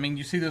this. I mean,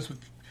 you see this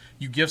with,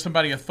 you give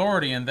somebody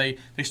authority and they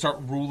start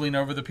ruling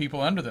over the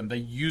people under them. They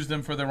use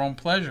them for their own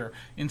pleasure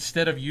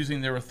instead of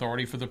using their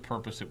authority for the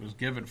purpose it was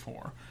given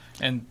for.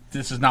 And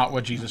this is not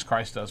what Jesus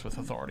Christ does with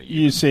authority.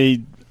 You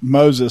see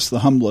Moses, the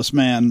humblest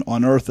man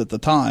on earth at the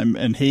time,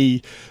 and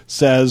he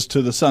says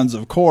to the sons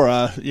of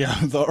Korah,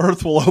 the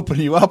earth will open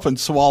you up and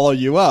swallow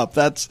you up.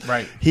 That's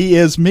right. He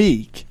is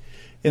meek.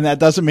 And that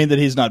doesn't mean that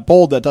he's not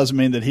bold. That doesn't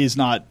mean that he's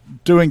not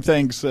doing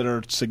things that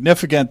are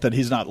significant, that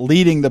he's not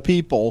leading the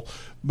people.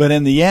 But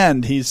in the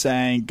end, he's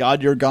saying,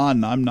 God, you're God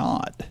and I'm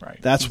not. Right.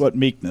 That's what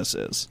meekness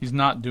is. He's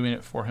not doing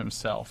it for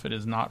himself. It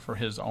is not for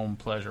his own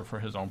pleasure,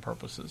 for his own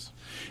purposes.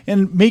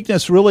 And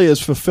meekness really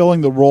is fulfilling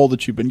the role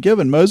that you've been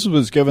given. Moses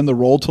was given the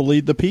role to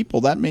lead the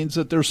people. That means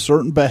that there's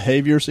certain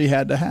behaviors he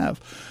had to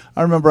have.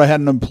 I remember I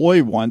had an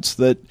employee once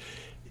that,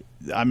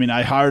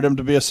 I hired him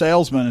to be a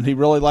salesman, and he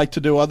really liked to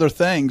do other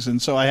things.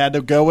 And so I had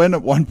to go in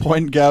at one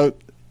point and go,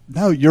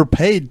 no, you're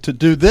paid to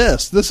do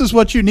this. This is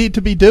what you need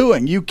to be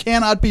doing. You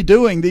cannot be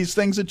doing these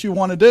things that you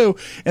want to do.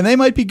 And they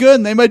might be good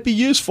and they might be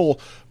useful,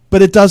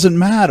 but it doesn't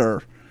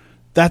matter.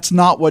 That's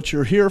not what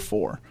you're here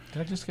for.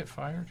 Did I just get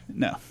fired?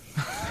 No.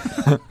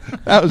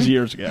 That was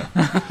years ago.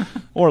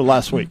 Or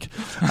last week.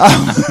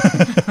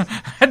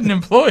 I had an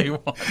employee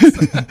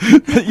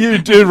once. You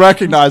do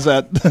recognize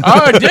that. Oh,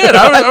 I did.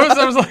 I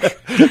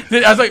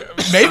was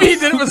like, maybe he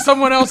did it with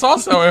someone else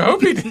also. I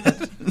hope he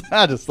did.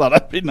 I just thought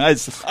I'd be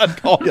nice.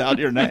 I'd call you out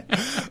your name.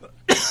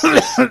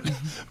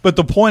 But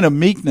the point of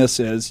meekness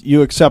is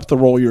you accept the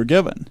role you're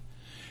given.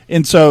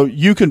 And so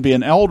you can be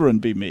an elder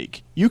and be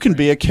meek. You can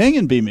be a king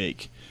and be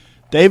meek.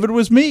 David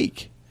was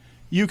meek.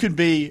 You can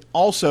be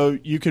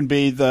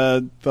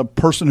the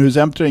person who's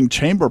emptying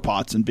chamber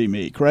pots and be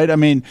meek, right? I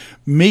mean,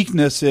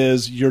 meekness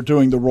is you're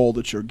doing the role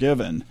that you're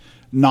given,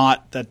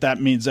 not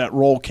that means that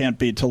role can't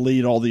be to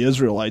lead all the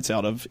Israelites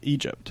out of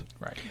Egypt.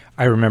 Right.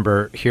 I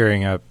remember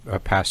hearing a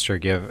pastor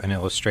give an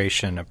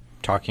illustration of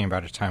talking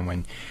about a time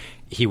when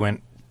he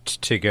went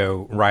to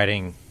go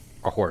riding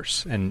a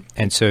horse,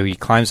 and so he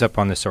climbs up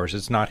on this horse.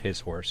 It's not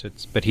his horse,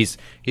 but he's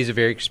a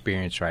very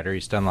experienced rider.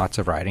 He's done lots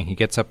of riding. He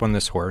gets up on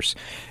this horse,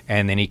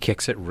 and then he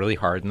kicks it really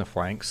hard in the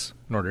flanks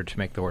in order to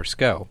make the horse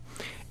go.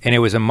 And it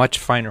was a much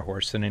finer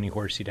horse than any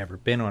horse he'd ever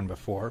been on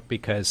before,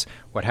 because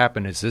what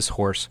happened is this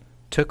horse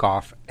took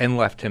off and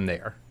left him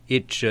there.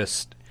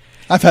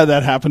 I've had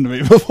that happen to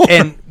me before.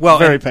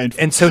 Very painful.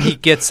 And so he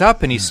gets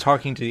up and he's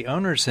talking to the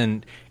owners,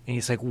 and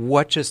he's like,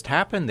 "What just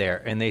happened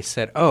there?" And they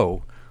said,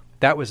 "Oh,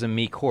 that was a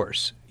meek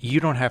horse. You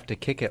don't have to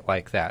kick it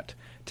like that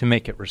to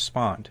make it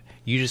respond.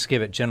 You just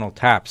give it gentle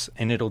taps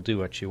and it'll do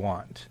what you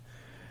want."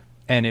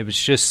 And it was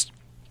just,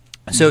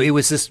 so it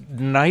was this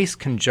nice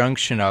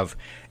conjunction of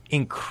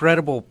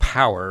incredible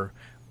power,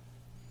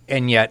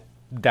 and yet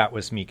that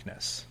was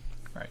meekness.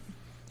 Right.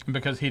 And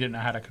because he didn't know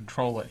how to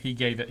control it,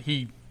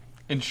 he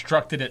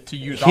instructed it to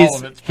use all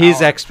of its power.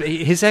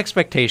 His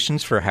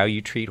expectations for how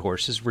you treat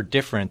horses were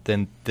different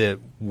than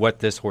what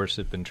this horse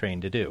had been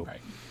trained to do.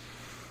 Right.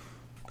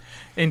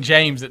 In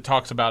James, it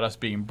talks about us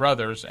being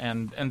brothers,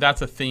 and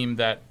that's a theme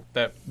that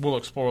we'll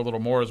explore a little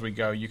more as we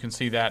go. You can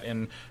see that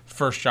in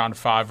 1 John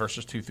 5,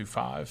 verses 2 through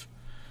 5.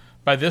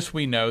 By this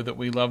we know that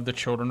we love the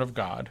children of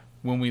God,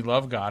 when we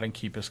love God and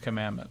keep his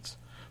commandments.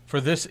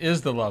 For this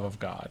is the love of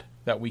God,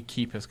 that we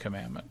keep his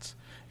commandments.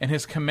 And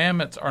his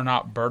commandments are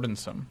not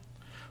burdensome.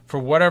 For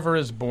whatever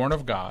is born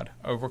of God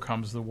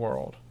overcomes the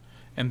world.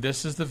 And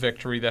this is the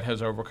victory that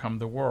has overcome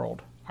the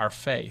world, our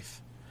faith.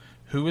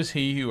 Who is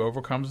he who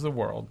overcomes the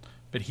world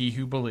but he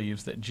who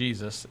believes that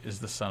Jesus is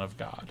the Son of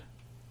God?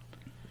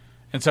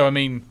 And so,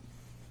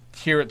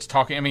 here it's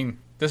talking.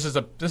 This is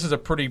a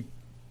pretty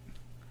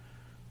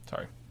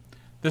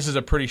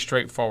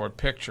straightforward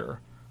picture.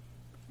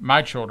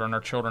 My children are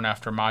children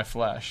after my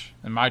flesh,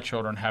 and my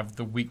children have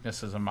the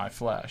weaknesses of my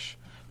flesh.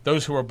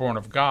 Those who are born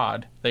of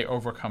God, they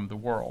overcome the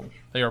world.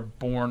 They are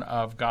born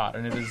of God,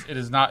 and it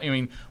is not.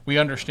 We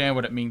understand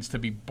what it means to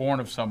be born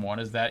of someone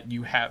is that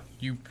you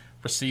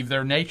receive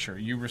their nature.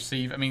 You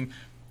receive.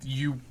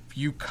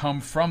 You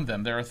come from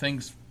them. There are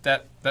things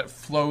that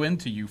flow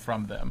into you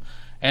from them.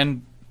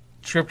 And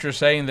Scripture is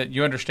saying that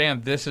you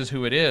understand this is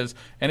who it is,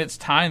 and it's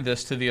tying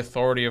this to the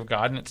authority of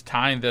God, and it's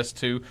tying this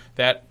to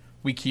that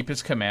we keep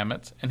his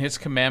commandments, and his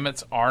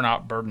commandments are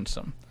not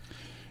burdensome.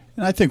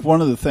 And I think one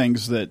of the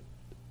things that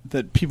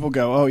people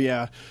go, oh,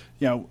 yeah,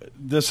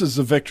 this is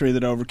the victory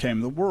that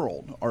overcame the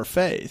world, our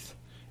faith.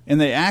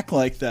 And they act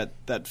like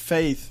that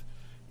faith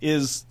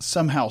is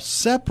somehow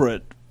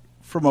separate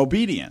from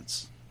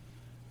obedience.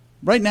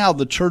 Right now,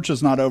 the church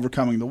is not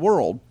overcoming the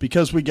world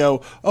because we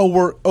go, oh,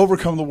 we're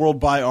overcoming the world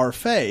by our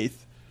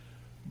faith.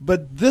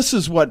 But this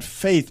is what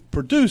faith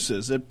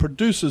produces. It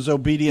produces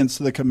obedience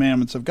to the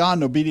commandments of God,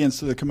 and obedience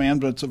to the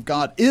commandments of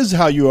God is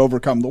how you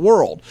overcome the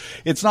world.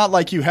 It's not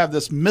like you have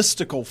this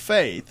mystical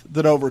faith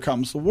that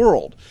overcomes the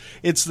world.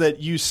 It's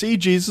that you see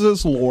Jesus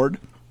as Lord,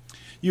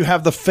 you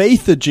have the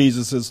faith that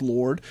Jesus is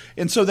Lord,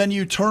 and so then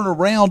you turn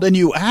around and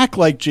you act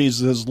like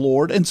Jesus is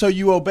Lord, and so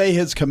you obey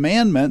his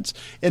commandments.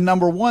 And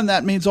number one,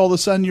 that means all of a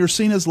sudden you're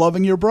seen as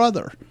loving your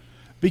brother.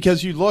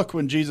 Because you look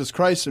when Jesus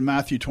Christ in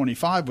Matthew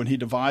 25, when he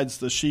divides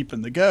the sheep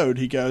and the goat,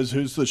 he goes,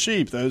 who's the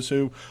sheep? Those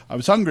who, I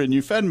was hungry and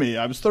you fed me.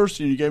 I was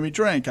thirsty and you gave me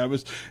drink. I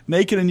was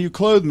naked and you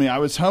clothed me. I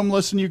was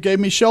homeless and you gave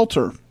me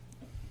shelter.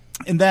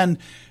 And then,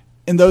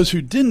 and those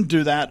who didn't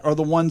do that are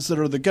the ones that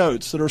are the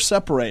goats that are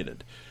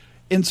separated.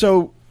 And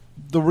so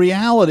the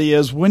reality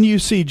is when you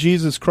see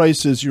Jesus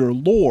Christ as your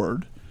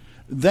Lord,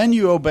 then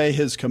you obey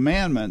his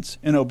commandments.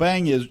 In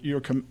obeying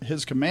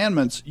his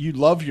commandments, you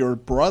love your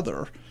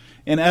brother.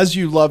 And as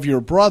you love your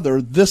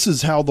brother, this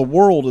is how the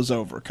world is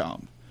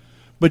overcome.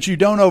 But you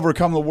don't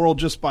overcome the world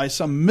just by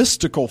some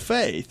mystical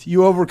faith.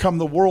 You overcome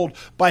the world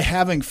by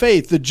having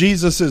faith that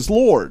Jesus is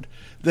Lord,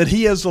 that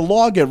he is the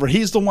lawgiver.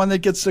 He's the one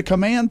that gets to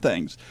command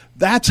things.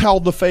 That's how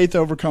the faith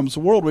overcomes the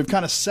world. We've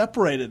kind of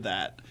separated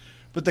that.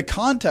 But the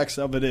context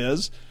of it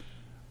is,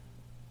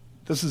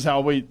 this is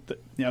how we,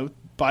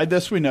 by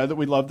this we know that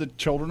we love the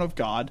children of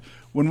God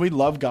when we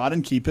love God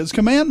and keep his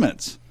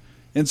commandments.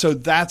 And so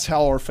that's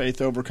how our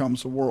faith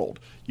overcomes the world.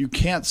 You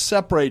can't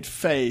separate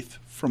faith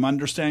from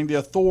understanding the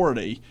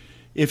authority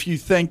if you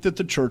think that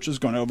the church is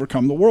going to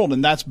overcome the world.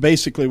 And that's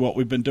basically what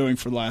we've been doing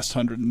for the last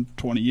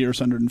 120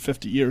 years,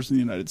 150 years in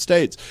the United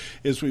States,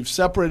 is we've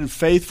separated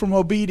faith from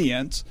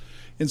obedience.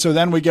 And so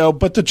then we go,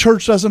 but the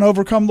church doesn't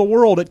overcome the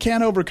world. It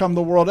can't overcome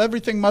the world.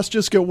 Everything must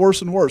just get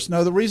worse and worse.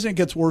 No, the reason it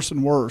gets worse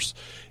and worse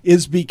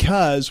is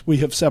because we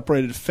have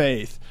separated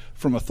faith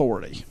from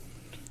authority.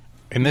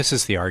 And this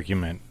is the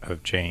argument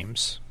of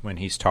James when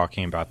he's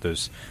talking about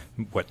those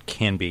what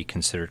can be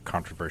considered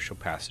controversial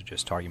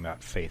passages, talking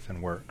about faith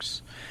and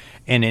works.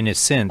 And in a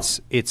sense,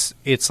 it's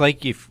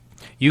like if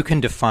you can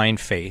define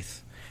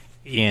faith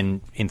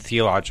in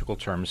theological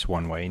terms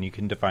one way, and you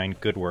can define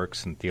good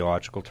works in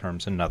theological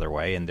terms another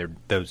way, and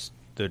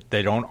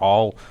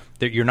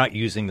you're not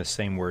using the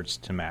same words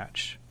to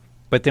match.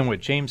 But then what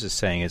James is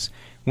saying is,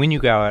 when you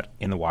go out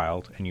in the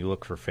wild and you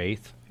look for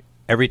faith,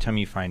 every time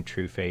you find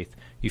true faith,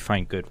 you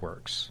find good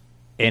works.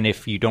 And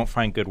if you don't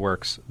find good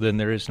works, then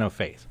there is no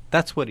faith.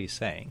 That's what he's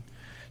saying.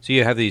 So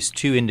you have these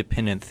two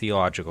independent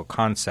theological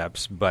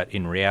concepts, but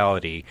in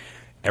reality,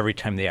 every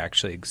time they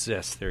actually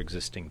exist, they're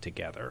existing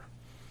together.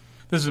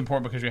 This is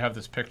important because you have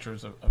these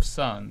pictures of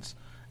sons,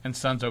 and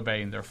sons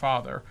obeying their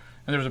father.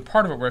 And there's a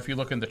part of it where if you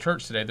look in the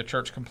church today, the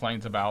church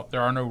complains about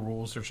there are no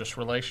rules, there's just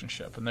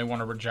relationship, and they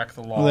want to reject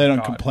the law of God. Well, they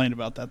don't complain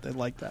about that. They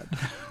like that.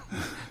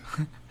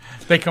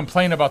 They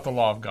complain about the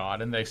law of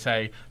God, and they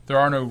say there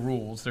are no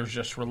rules, there's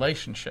just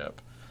relationship.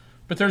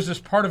 But there's this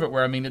part of it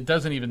where, it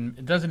doesn't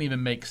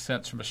even make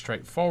sense from a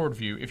straightforward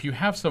view. If you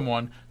have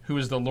someone who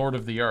is the Lord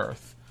of the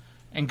earth,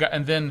 and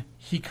then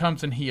he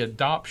comes and he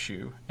adopts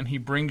you, and he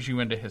brings you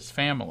into his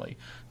family,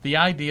 the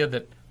idea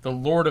that the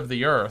Lord of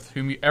the earth,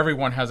 whom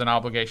everyone has an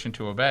obligation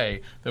to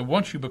obey, that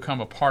once you become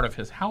a part of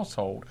his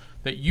household,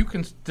 that you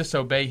can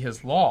disobey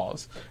his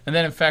laws, and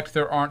then in fact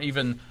there aren't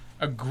even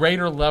a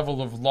greater level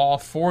of law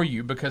for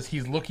you because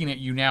he's looking at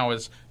you now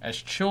as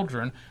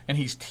children, and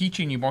he's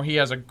teaching you more. He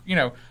has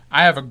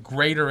I have a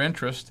greater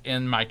interest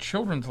in my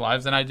children's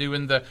lives than I do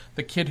in the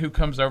kid who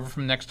comes over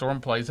from next door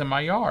and plays in my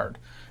yard.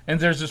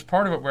 And there's this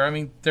part of it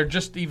where, they're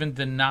just even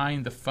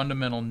denying the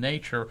fundamental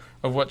nature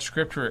of what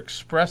Scripture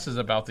expresses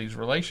about these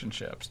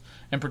relationships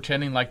and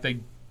pretending like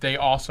they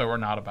also are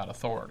not about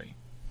authority.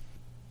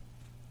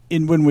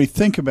 And when we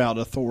think about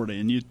authority,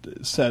 and you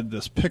said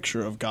this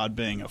picture of God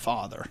being a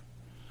father,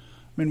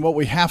 what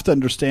we have to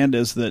understand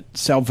is that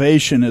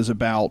salvation is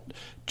about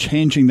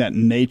changing that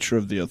nature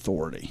of the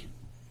authority.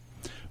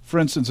 For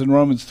instance, in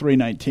Romans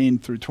 3:19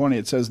 through 20,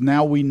 it says,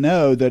 "Now we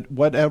know that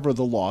whatever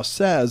the law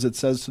says, it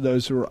says to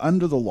those who are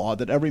under the law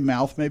that every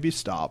mouth may be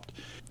stopped,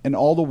 and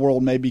all the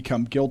world may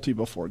become guilty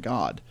before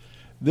God.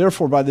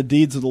 Therefore, by the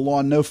deeds of the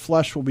law, no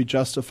flesh will be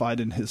justified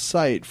in his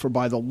sight, for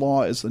by the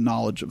law is the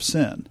knowledge of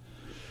sin."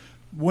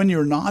 When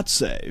you're not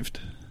saved,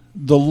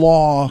 the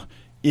law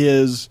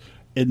is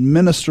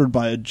administered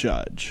by a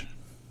judge.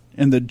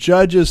 And the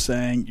judge is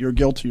saying, you're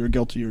guilty, you're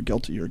guilty, you're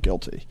guilty, you're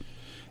guilty.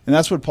 And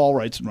that's what Paul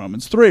writes in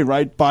Romans 3,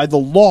 right? By the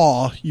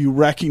law, you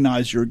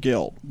recognize your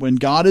guilt. When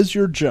God is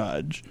your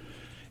judge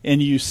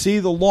and you see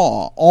the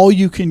law, all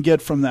you can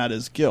get from that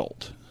is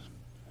guilt.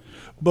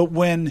 But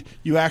when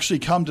you actually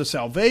come to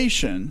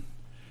salvation,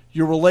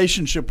 your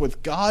relationship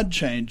with God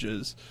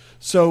changes,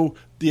 so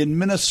the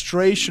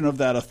administration of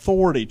that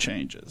authority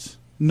changes.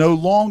 No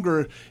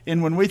longer,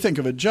 and when we think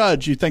of a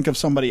judge, you think of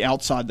somebody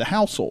outside the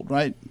household,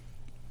 right?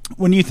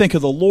 When you think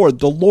of the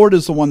Lord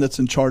is the one that's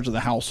in charge of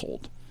the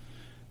household.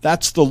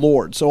 That's the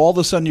Lord. So all of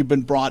a sudden you've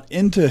been brought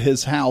into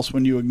his house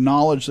when you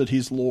acknowledge that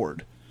he's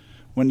Lord,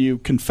 when you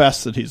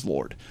confess that he's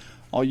Lord.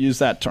 I'll use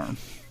that term.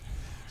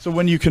 So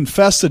when you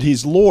confess that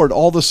he's Lord,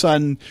 all of a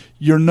sudden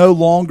you're no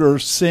longer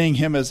seeing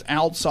him as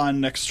outside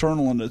and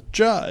external and a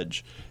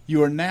judge.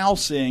 You are now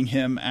seeing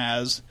him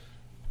as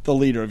the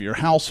leader of your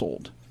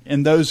household.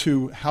 And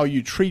how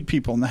you treat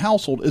people in the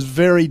household is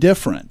very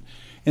different.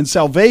 And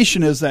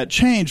salvation is that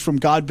change from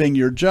God being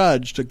your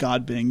judge to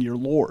God being your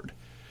Lord.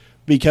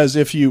 Because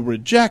if you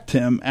reject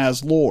him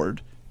as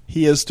Lord,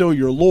 he is still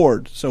your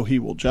Lord, so he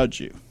will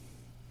judge you.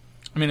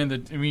 I mean,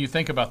 when you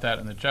think about that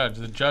in the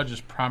judge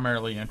is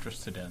primarily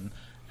interested in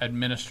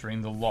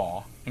administering the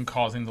law and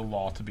causing the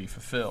law to be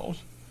fulfilled.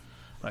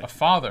 Right. A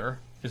father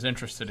is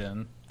interested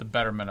in the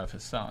betterment of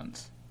his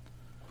sons.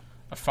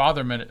 A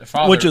father,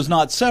 which is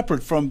not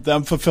separate from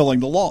them fulfilling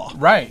the law,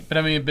 right? But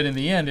I mean, but in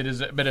the end, it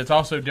is. But it's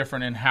also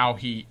different in how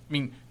he. I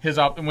mean,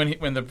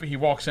 he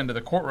walks into the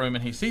courtroom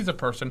and he sees a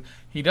person,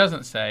 he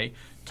doesn't say,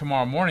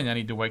 "Tomorrow morning, I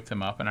need to wake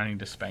them up and I need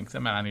to spank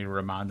them and I need to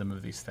remind them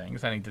of these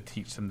things. I need to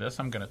teach them this.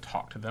 I'm going to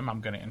talk to them. I'm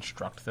going to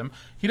instruct them."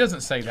 He doesn't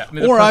say that. I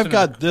mean, or I've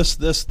got this,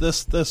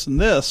 and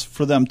this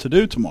for them to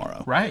do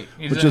tomorrow, right?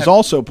 Which is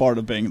also part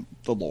of being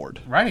the Lord,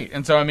 right?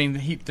 And so, I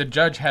mean, the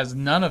judge has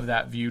none of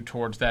that view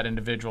towards that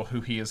individual who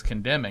he is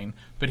condemning,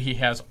 but he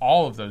has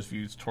all of those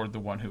views toward the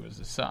one who is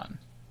his son.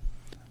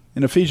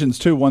 In Ephesians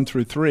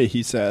 2:1-3,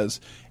 he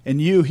says,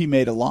 "And you he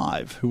made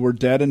alive, who were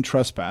dead in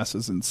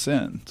trespasses and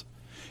sins,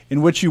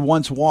 in which you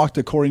once walked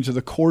according to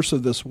the course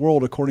of this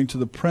world, according to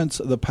the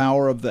prince of the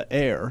power of the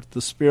air,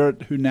 the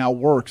spirit who now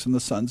works in the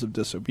sons of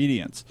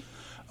disobedience,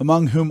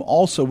 among whom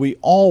also we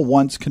all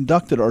once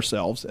conducted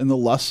ourselves in the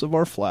lusts of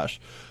our flesh,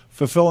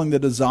 fulfilling the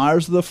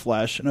desires of the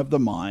flesh and of the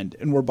mind,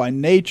 and were by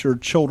nature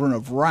children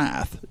of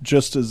wrath,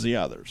 just as the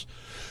others."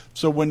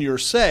 So when you're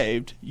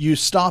saved, you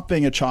stop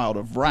being a child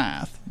of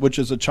wrath, which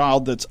is a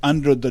child that's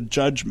under the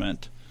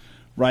judgment,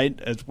 right,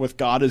 with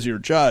God as your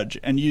judge,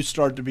 and you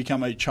start to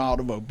become a child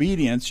of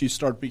obedience. You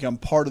start to become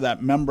part of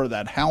that member of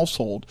that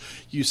household.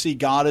 You see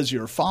God as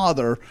your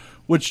father,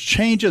 which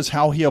changes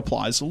how he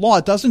applies the law.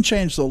 It doesn't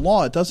change the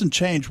law. It doesn't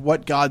change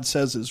what God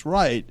says is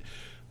right,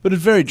 but it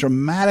very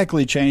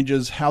dramatically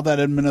changes how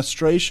that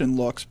administration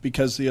looks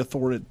because the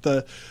authority,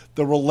 the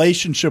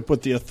relationship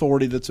with the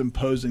authority that's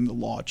imposing the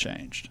law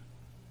changed.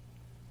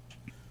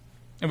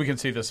 And we can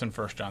see this in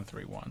 1 John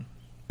 3:1.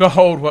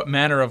 "Behold, what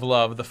manner of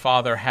love the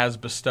Father has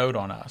bestowed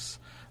on us,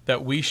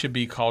 that we should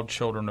be called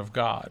children of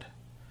God.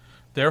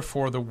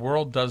 Therefore the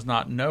world does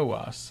not know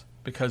us,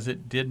 because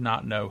it did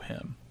not know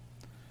him."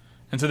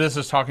 And so this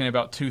is talking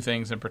about two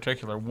things in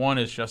particular. One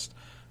is just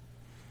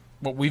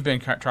what we've been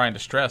trying to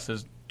stress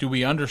is, do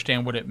we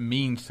understand what it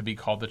means to be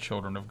called the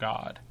children of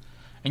God?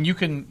 And you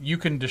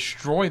can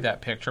destroy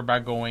that picture by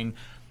going,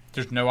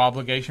 there's no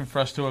obligation for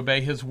us to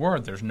obey his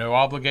word. There's no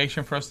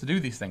obligation for us to do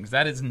these things.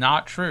 That is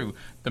not true.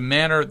 The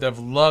manner of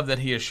love that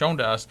he has shown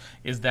to us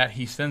is that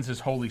he sends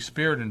his Holy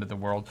Spirit into the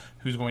world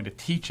who's going to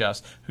teach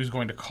us, who's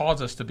going to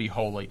cause us to be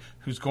holy,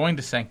 who's going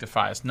to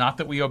sanctify us. Not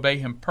that we obey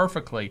him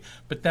perfectly,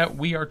 but that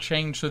we are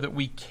changed so that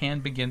we can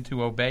begin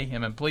to obey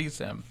him and please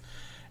him.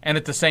 And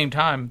at the same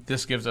time,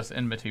 this gives us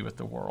enmity with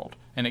the world.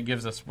 And it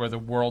gives us where the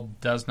world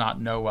does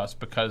not know us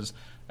because,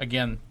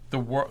 again, the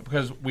world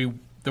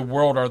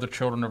are the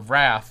children of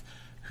wrath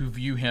who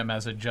view him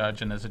as a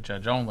judge and as a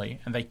judge only,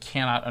 and they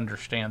cannot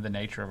understand the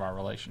nature of our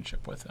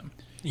relationship with him.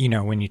 You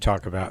know, when you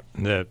talk about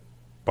the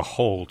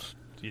behold,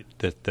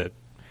 the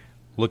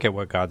look at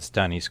what God's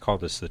done, he's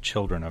called us the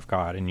children of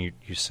God, and you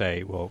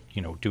say, well,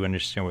 do you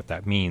understand what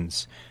that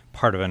means?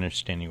 Part of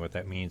understanding what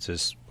that means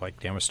is, like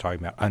Dan was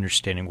talking about,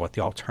 understanding what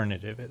the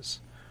alternative is,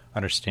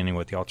 understanding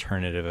what the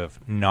alternative of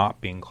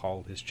not being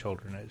called his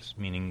children is,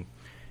 meaning,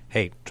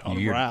 hey,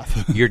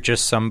 you're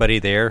just somebody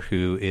there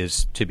who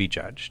is to be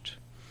judged.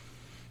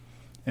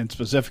 And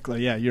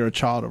specifically, you're a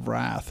child of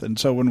wrath. And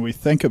so when we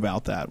think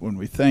about that, when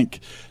we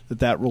think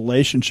that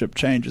relationship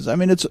changes, I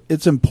mean,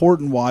 it's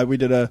important why we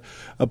did a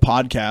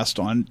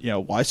podcast on,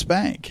 why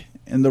spank.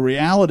 And the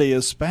reality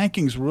is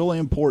spanking is really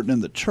important in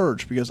the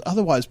church because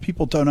otherwise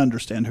people don't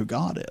understand who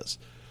God is.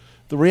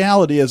 The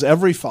reality is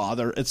every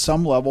father at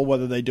some level,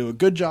 whether they do a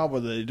good job,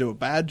 whether they do a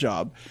bad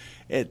job,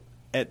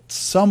 at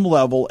some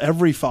level,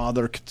 every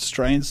father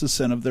constrains the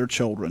sin of their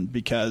children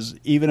because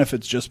even if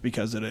it's just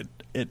because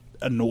it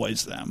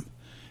annoys them.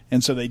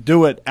 And so they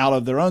do it out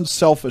of their own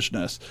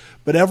selfishness.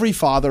 But every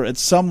father at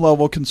some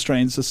level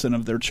constrains the sin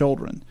of their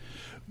children.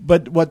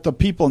 But what the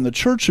people in the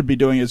church should be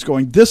doing is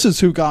going, this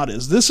is who God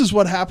is. This is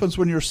what happens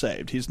when you're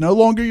saved. He's no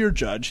longer your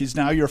judge. He's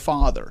now your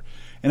father.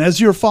 And as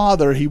your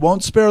father, he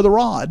won't spare the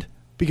rod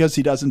because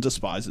he doesn't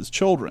despise his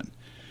children.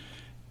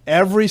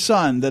 Every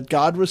son that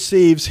God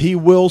receives, he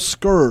will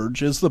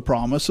scourge, is the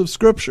promise of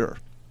Scripture.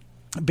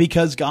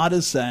 Because God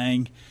is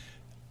saying,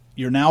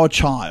 you're now a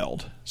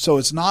child. So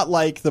it's not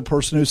like the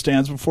person who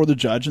stands before the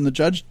judge, and the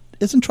judge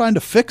isn't trying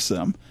to fix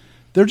them.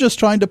 They're just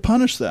trying to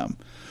punish them.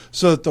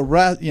 So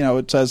that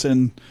it says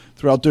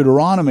throughout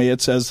Deuteronomy,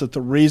 it says that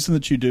the reason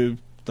that you do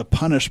the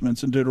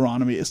punishments in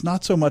Deuteronomy is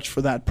not so much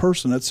for that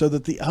person. It's so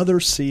that the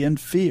others see and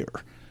fear.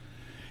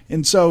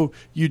 And so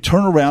you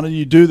turn around and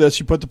you do this.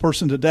 You put the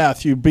person to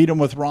death. You beat them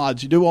with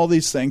rods. You do all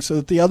these things so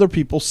that the other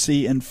people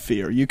see and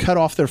fear. You cut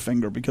off their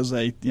finger because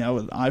they,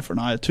 an eye for an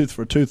eye, a tooth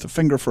for a tooth, a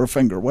finger for a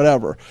finger,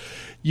 whatever.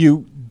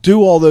 You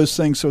do all those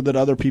things so that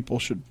other people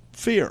should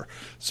fear.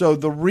 So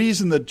the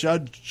reason that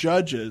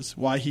judges,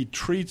 why he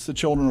treats the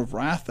children of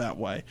wrath that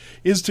way,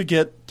 is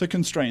to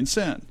constrain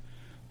sin.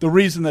 The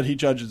reason that he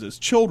judges his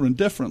children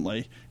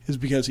differently is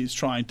because he's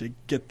trying to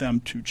get them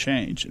to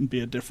change and be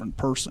a different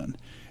person.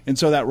 And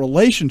so that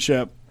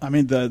relationship,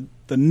 the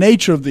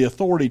nature of the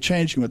authority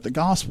changing with the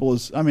gospel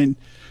is,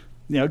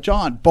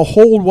 John,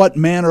 behold what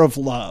manner of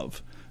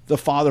love the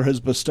Father has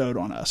bestowed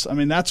on us.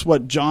 That's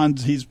what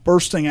he's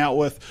bursting out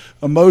with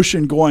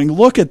emotion going,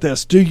 look at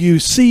this. Do you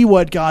see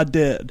what God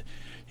did?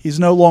 He's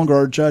no longer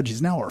our judge.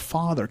 He's now our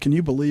Father. Can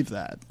you believe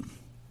that?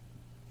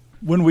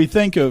 When we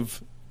think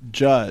of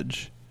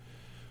judge,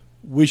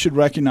 we should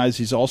recognize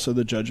he's also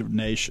the judge of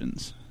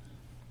nations.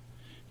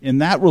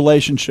 And that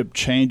relationship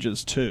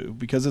changes too,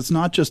 because it's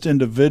not just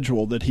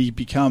individual that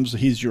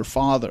he's your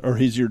father or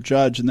he's your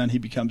judge and then he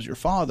becomes your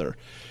father.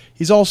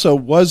 He's also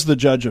was the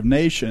judge of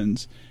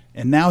nations,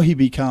 and now he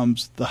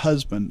becomes the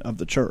husband of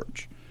the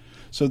church.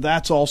 So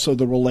that's also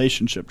the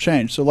relationship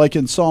change. So like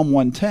in Psalm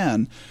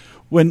 110,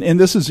 and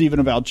this is even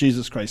about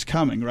Jesus Christ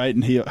coming, right?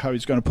 And how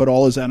he's going to put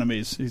all his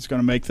enemies, he's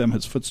going to make them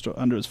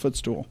under his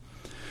footstool.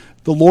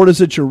 The Lord is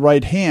at your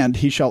right hand.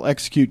 He shall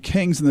execute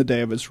kings in the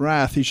day of his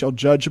wrath. He shall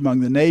judge among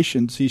the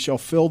nations. He shall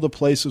fill the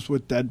places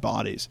with dead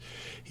bodies.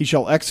 He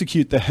shall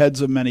execute the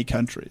heads of many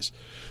countries.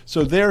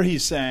 So there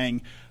he's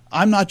saying,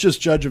 I'm not just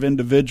judge of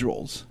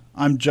individuals.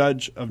 I'm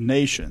judge of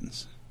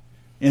nations.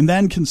 And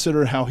then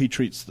consider how he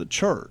treats the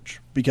church,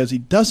 because he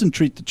doesn't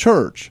treat the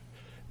church.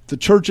 The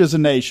church is a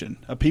nation,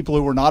 a people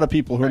who were not a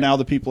people who are now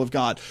the people of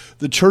God.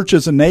 The church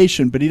is a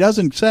nation, but he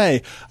doesn't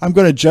say, I'm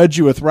going to judge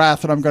you with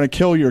wrath and I'm going to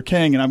kill your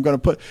king and I'm going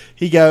to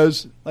he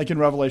goes, like in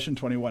Revelation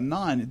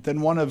 21:9,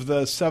 then one of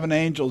the 7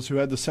 angels who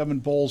had the 7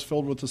 bowls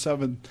filled with the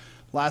 7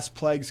 last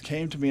plagues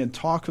came to me and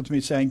talked with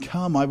me saying,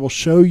 come, I will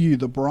show you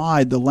the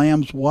bride, the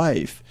Lamb's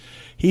wife.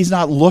 He's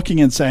not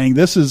looking and saying,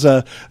 this is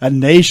a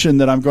nation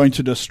that I'm going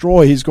to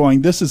destroy. He's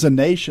going, this is a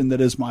nation that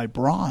is my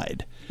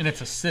bride. And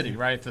it's a city,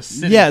 right? It's a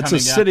city. Yeah, it's a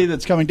city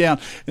that's coming down.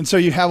 And so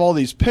you have all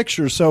these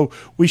pictures. So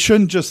we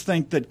shouldn't just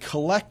think that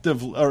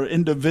collectively or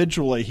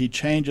individually he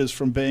changes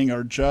from being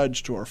our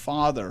judge to our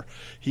father.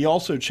 He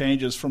also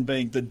changes from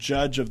being the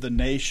judge of the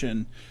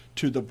nation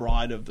to the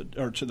bride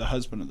to the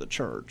husband of the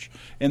church.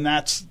 And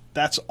that's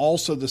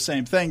also the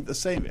same thing.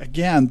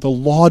 Again, the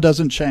law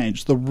doesn't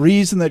change. The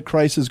reason that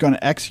Christ is going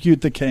to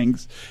execute the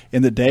kings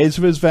in the days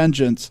of his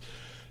vengeance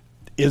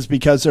is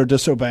because they're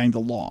disobeying the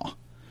law.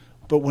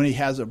 But when he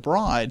has a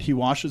bride, he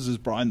washes his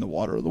bride in the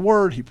water of the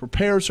word. He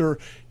prepares her.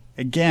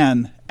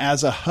 Again,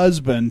 as a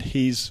husband,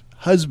 he's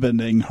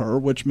husbanding her,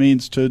 which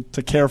means to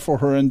care for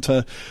her and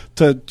to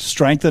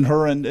strengthen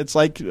her. And it's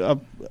like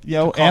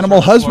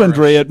animal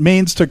husbandry. It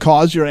means to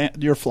cause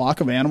your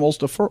flock of animals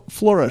to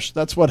flourish.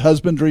 That's what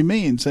husbandry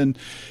means. And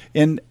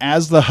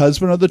as the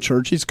husband of the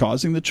church, he's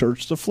causing the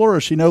church to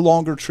flourish. He no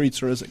longer treats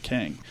her as a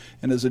king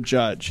and as a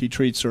judge. He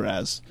treats her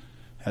as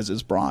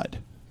his bride.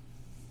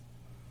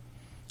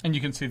 And you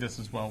can see this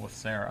as well with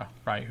Sarah,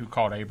 right, who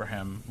called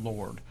Abraham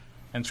Lord.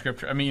 And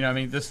Scripture,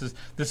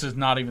 this is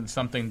not even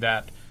something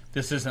that,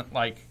 this isn't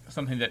like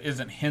something that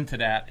isn't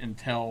hinted at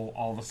until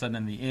all of a sudden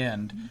in the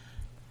end.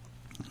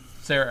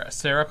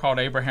 Sarah called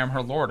Abraham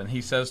her Lord, and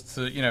he says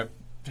to,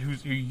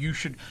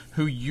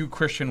 who you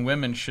Christian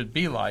women should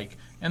be like,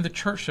 and the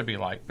church should be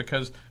like,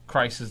 because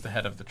Christ is the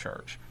head of the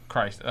church.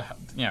 Christ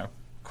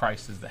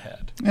is the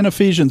head. In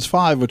Ephesians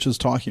 5, which is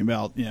talking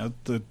about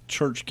the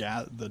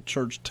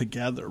church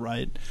together,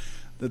 right?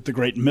 That the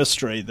great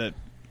mystery that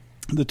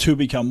the two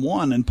become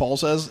one, and Paul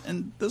says,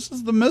 and this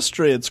is the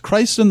mystery. It's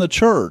Christ in the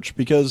church,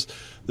 because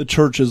the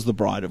church is the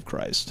bride of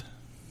Christ.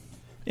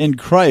 In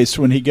Christ,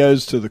 when he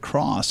goes to the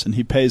cross and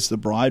he pays the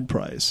bride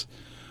price,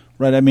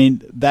 right?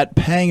 That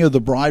paying of the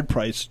bride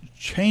price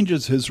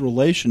changes his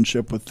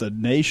relationship with the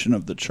nation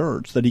of the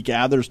church, that he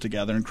gathers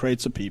together and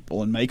creates a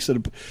people and makes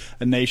it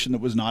a nation that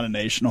was not a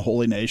nation, a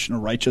holy nation, a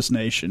righteous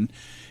nation.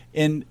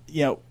 And,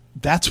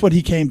 that's what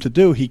he came to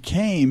do. He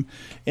came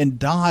and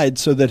died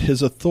so that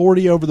his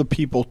authority over the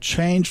people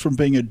changed from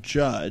being a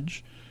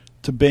judge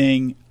to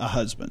being a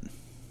husband.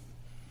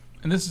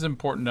 And this is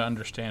important to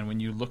understand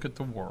when you look at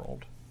the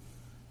world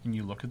and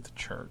you look at the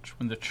church.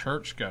 When the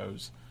church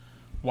goes,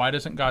 why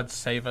doesn't God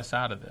save us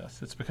out of this?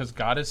 It's because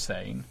God is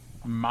saying,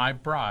 my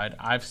bride,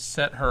 I've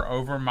set her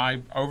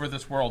over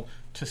this world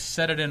to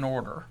set it in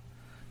order.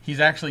 He's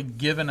actually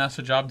given us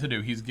a job to do.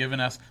 He's given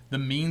us the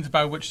means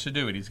by which to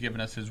do it. He's given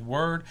us his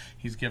word.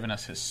 He's given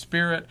us his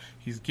spirit.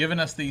 He's given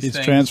us these things.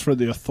 He's transferred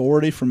the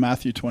authority from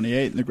Matthew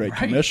 28 in the Great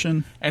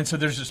Commission. And so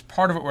there's this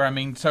part of it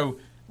where, so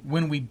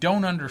when we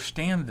don't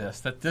understand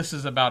this, that this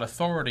is about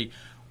authority,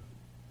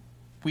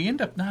 we end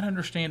up not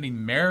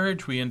understanding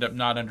marriage. We end up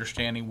not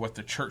understanding what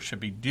the church should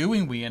be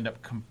doing. We end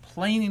up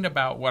complaining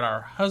about what our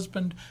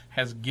husband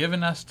has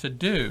given us to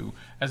do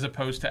as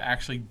opposed to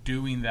actually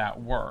doing that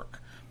work.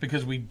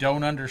 because we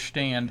don't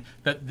understand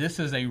that this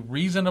is a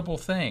reasonable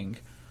thing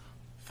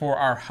for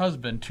our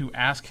husband to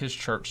ask his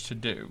church to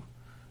do,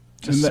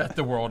 to set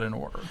the world in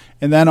order.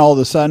 And then all of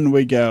a sudden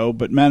we go,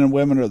 but men and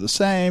women are the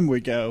same. We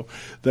go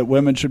that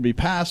women should be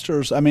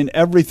pastors. I mean,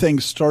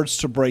 everything starts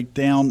to break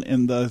down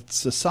in the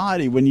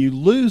society when you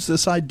lose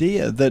this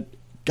idea that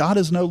God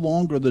is no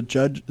longer the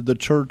judge of the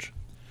church.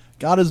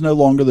 God is no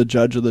longer the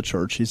judge of the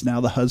church. He's now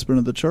the husband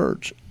of the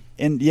church.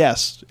 And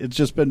yes, it's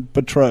just been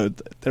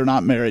betrothed. They're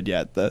not married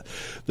yet. The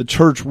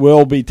church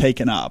will be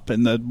taken up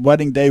and the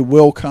wedding day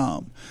will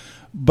come.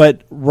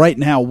 But right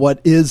now, what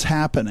is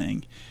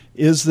happening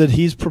is that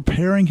he's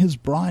preparing his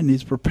bride and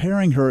he's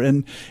preparing her.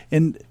 And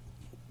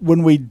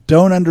when we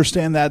don't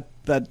understand that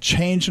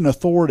change in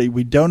authority,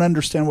 we don't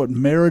understand what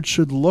marriage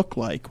should look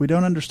like. We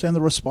don't understand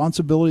the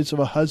responsibilities of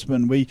a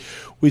husband.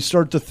 We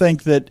start to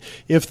think that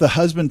if the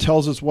husband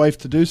tells his wife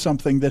to do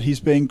something, that he's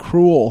being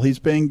cruel. He's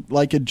being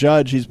like a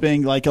judge. He's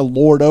being like a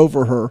lord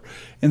over her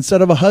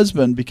instead of a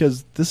husband,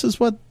 because this is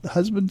what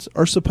husbands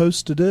are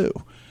supposed to do.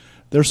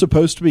 They're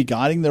supposed to be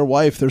guiding their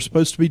wife. They're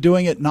supposed to be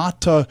doing it not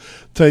to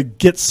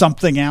get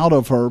something out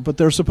of her, but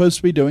they're supposed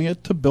to be doing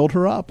it to build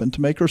her up and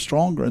to make her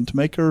stronger and to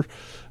make her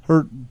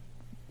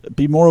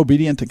be more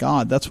obedient to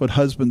God. That's what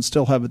husbands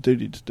still have a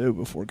duty to do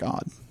before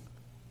God.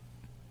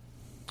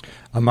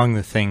 Among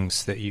the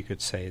things that you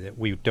could say that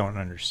we don't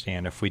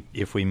understand,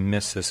 if we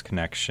miss this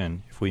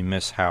connection, if we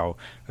miss how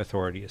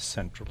authority is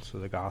central to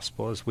the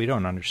gospel, is we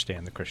don't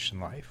understand the Christian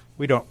life.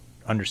 We don't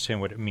understand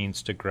what it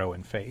means to grow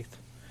in faith.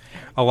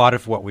 A lot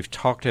of what we've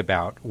talked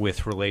about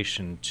with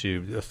relation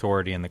to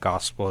authority in the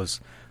gospel is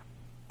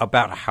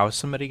about how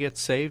somebody gets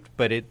saved,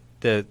 but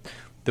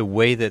the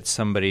way that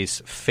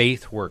somebody's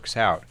faith works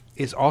out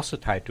is also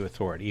tied to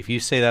authority. If you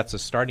say that's a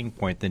starting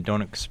point, then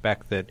don't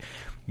expect that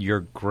your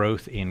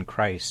growth in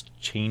Christ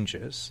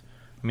changes.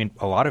 I mean,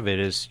 a lot of it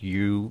is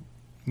you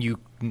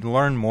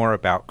learn more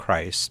about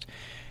Christ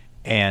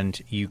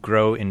and you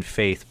grow in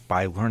faith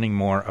by learning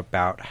more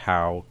about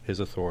how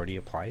his authority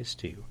applies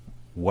to you,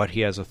 what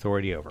he has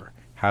authority over,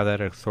 how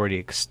that authority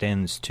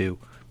extends to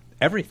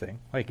everything,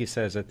 like he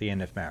says at the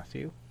end of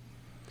Matthew.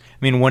 I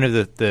mean, one of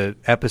the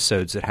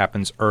episodes that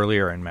happens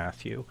earlier in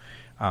Matthew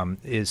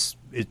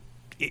it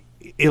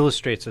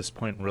illustrates this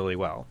point really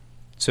well.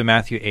 So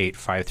Matthew 8,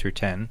 5 through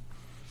 10.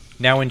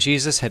 Now when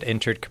Jesus had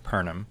entered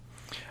Capernaum,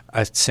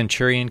 a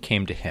centurion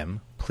came to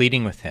him,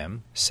 pleading with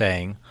him,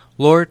 saying,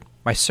 Lord,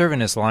 my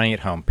servant is lying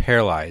at home,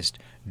 paralyzed,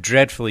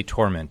 dreadfully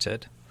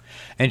tormented.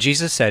 And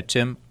Jesus said to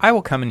him, I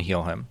will come and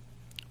heal him.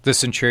 The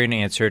centurion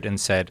answered and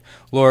said,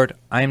 Lord,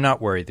 I am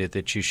not worthy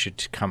that you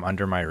should come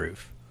under my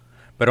roof,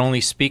 but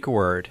only speak a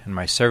word, and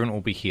my servant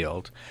will be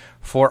healed.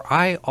 For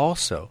I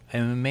also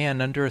am a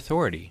man under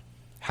authority,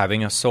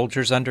 having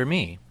soldiers under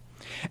me.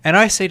 And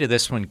I say to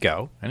this one,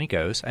 go, and he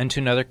goes, and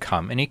to another,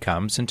 come, and he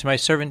comes, and to my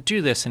servant,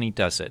 do this, and he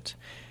does it.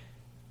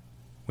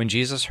 When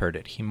Jesus heard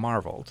it, he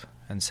marveled,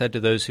 and said to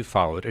those who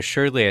followed,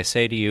 Assuredly I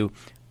say to you,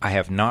 I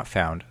have not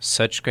found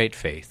such great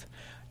faith,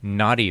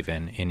 not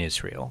even in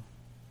Israel.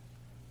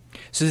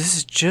 So this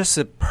is just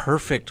a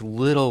perfect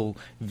little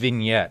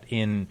vignette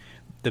in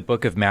the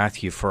book of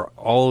Matthew for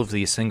all of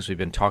these things we've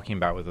been talking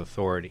about with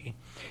authority.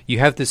 You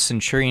have this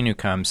centurion who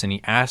comes and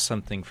he asks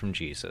something from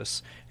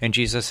Jesus, and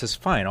Jesus says,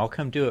 fine, I'll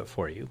come do it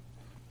for you.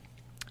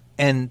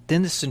 And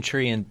then the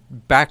centurion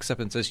backs up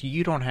and says,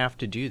 you don't have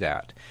to do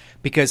that,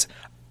 because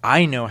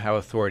I know how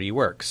authority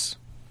works.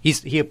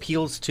 He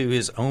appeals to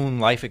his own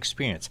life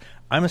experience.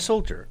 I'm a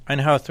soldier. I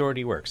know how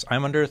authority works.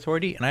 I'm under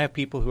authority, and I have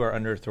people who are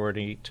under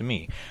authority to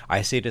me.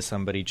 I say to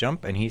somebody,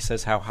 jump, and he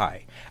says, how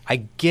high?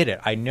 I get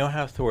it. I know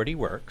how authority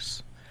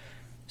works.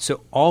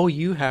 So all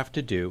you have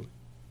to do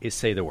is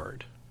say the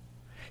word.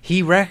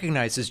 He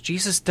recognizes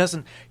Jesus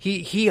doesn't,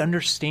 he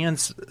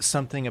understands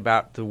something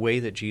about the way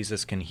that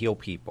Jesus can heal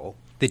people,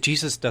 that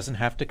Jesus doesn't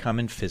have to come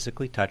and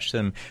physically touch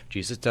them.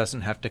 Jesus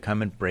doesn't have to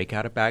come and break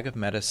out a bag of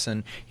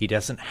medicine. He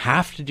doesn't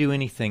have to do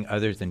anything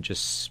other than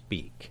just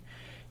speak.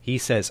 He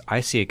says,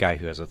 I see a guy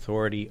who has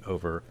authority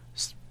over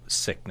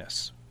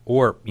sickness,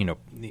 or,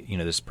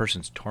 this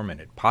person's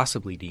tormented,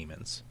 possibly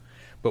demons.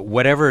 But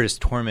whatever is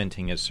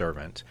tormenting his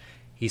servant,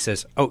 he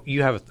says,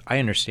 I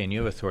understand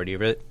you have authority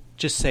over it.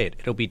 Just say it.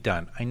 It'll be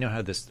done. I know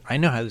how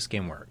this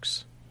game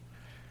works.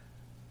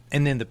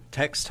 And then the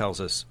text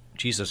tells us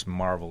Jesus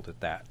marveled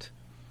at that.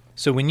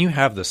 So when you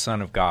have the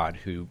Son of God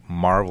who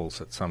marvels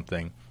at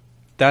something,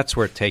 that's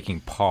worth taking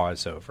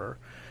pause over,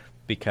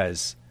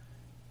 because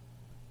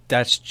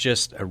that's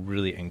just a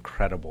really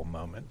incredible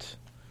moment.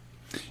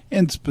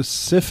 And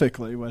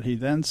specifically what he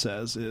then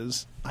says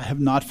is, I have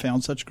not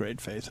found such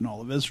great faith in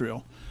all of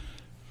Israel.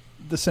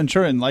 The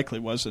centurion likely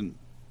wasn't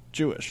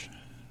Jewish.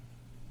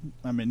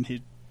 I mean,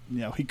 he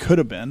could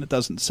have been, it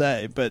doesn't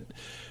say, but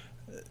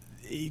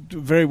he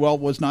very well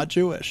was not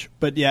Jewish.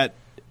 But yet,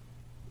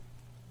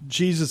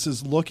 Jesus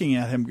is looking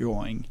at him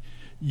going,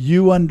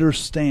 you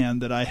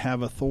understand that I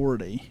have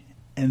authority,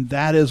 and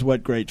that is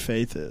what great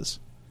faith is.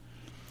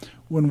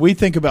 When we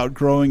think about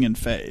growing in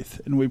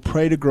faith, and we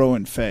pray to grow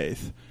in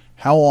faith,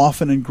 how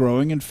often in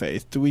growing in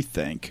faith do we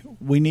think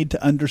we need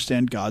to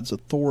understand God's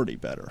authority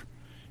better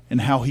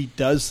and how he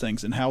does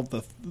things and how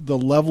the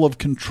level of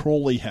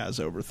control he has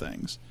over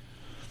things?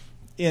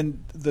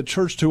 In the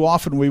church, too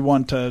often we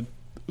want to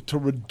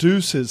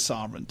reduce his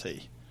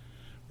sovereignty,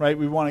 right?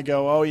 We want to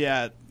go, oh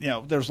yeah,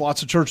 there's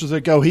lots of churches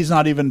that go, he's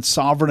not even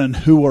sovereign in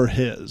who are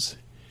his.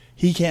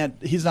 He's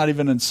not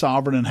even in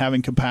sovereign in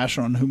having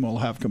compassion on whom will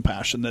have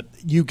compassion, that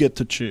you get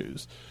to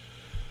choose.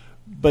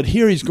 But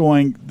here he's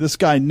going, this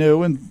guy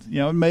knew, and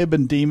it may have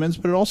been demons,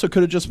 but it also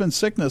could have just been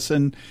sickness.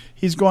 And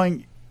he's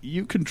going,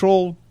 you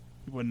control,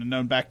 you wouldn't have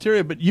known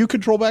bacteria, but you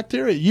control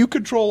bacteria. You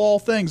control all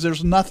things.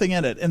 There's nothing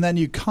in it. And then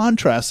you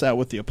contrast that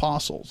with the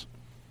apostles.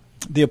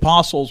 The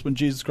apostles, when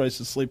Jesus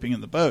Christ is sleeping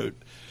in the boat,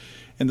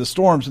 in the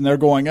storms, and they're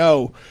going,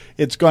 oh,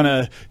 it's going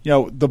to,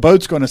 the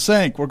boat's going to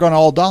sink. We're going to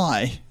all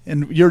die.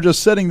 And you're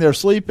just sitting there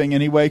sleeping,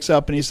 and he wakes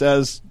up and he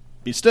says,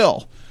 be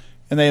still.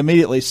 And they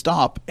immediately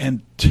stop,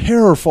 and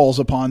terror falls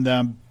upon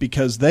them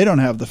because they don't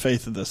have the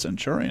faith of the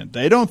centurion.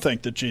 They don't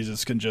think that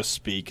Jesus can just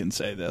speak and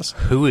say this.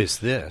 Who is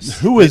this?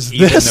 Who is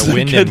Even this? Even the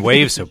wind and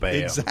waves obey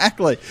him.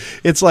 Exactly.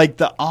 It's like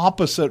the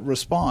opposite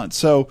response.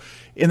 So,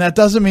 and that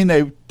doesn't mean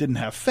they didn't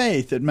have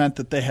faith. It meant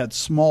that they had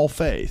small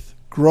faith.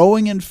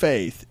 Growing in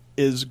faith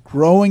is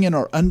growing in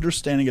our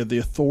understanding of the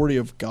authority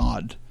of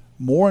God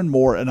more and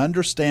more, and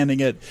understanding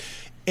it,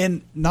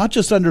 and not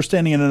just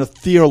understanding it in a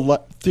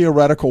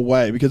theoretical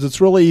way, because it's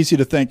really easy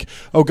to think,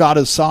 oh, God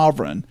is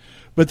sovereign.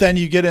 But then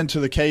you get into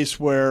the case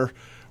where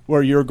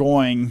you're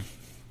going,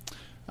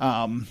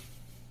 yeah,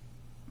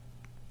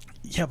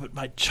 but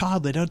my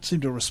child, they don't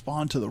seem to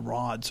respond to the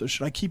rod, so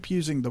should I keep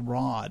using the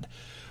rod?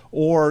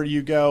 Or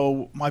you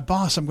go, my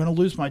boss, I'm going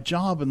to lose my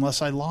job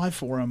unless I lie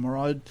for him, or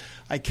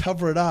I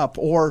cover it up.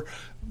 Or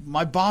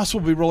my boss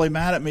will be really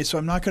mad at me, so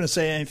I'm not going to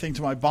say anything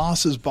to my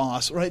boss's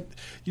boss, right?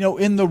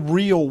 In the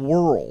real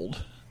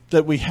world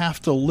that we have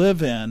to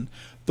live in,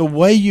 the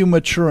way you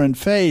mature in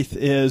faith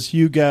is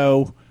you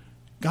go,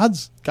 God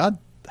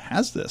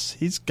has this.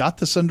 He's got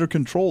this under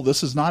control.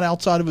 This is not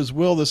outside of his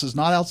will. This is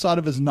not outside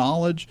of his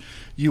knowledge.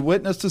 You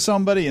witness to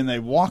somebody and they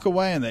walk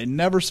away and they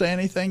never say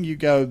anything. You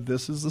go,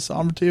 this is the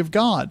sovereignty of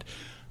God.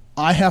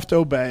 I have to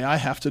obey. I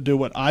have to do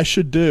what I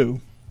should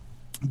do.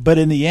 But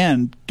in the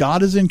end,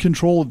 God is in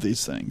control of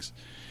these things.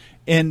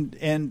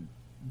 And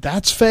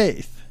that's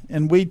faith.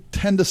 And we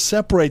tend to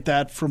separate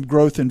that from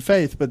growth in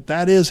faith. But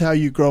that is how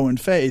you grow in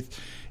faith,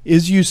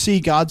 is you see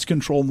God's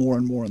control more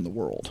and more in the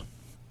world.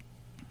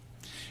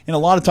 And a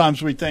lot of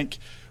times we think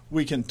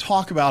we can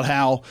talk about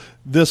how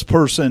this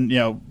person,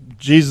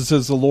 Jesus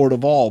is the Lord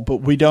of all, but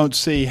we don't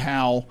see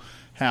how,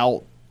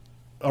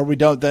 or we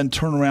don't then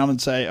turn around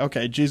and say,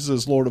 okay, Jesus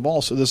is Lord of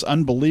all. So this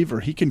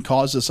unbeliever, he can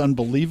cause this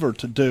unbeliever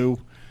to do,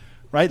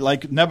 right?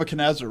 Like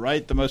Nebuchadnezzar,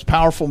 right? The most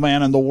powerful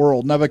man in the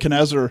world.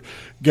 Nebuchadnezzar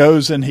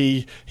goes and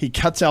he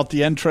cuts out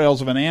the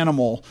entrails of an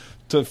animal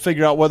to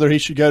figure out whether he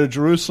should go to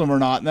Jerusalem or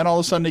not. And then all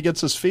of a sudden he gets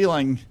this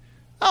feeling,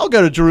 I'll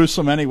go to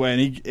Jerusalem anyway, and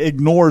he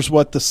ignores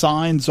what the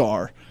signs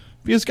are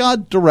because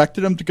God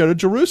directed him to go to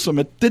Jerusalem.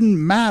 It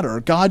didn't matter.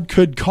 God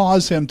could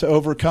cause him to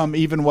overcome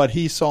even what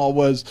he saw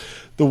was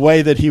the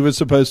way that he was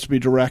supposed to be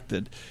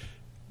directed,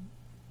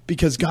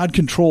 because God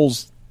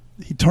controls.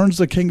 He turns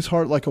the king's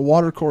heart like a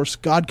watercourse.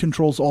 God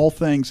controls all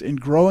things,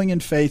 and growing in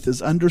faith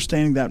is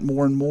understanding that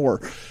more and more,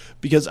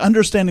 because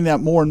understanding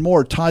that more and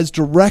more ties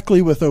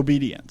directly with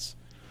obedience,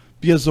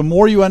 because the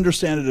more you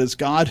understand it as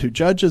God who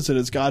judges, it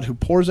as God who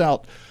pours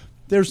out.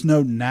 There's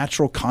no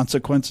natural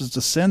consequences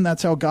to sin.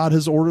 That's how God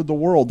has ordered the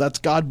world. That's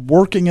God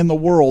working in the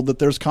world, that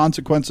there's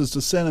consequences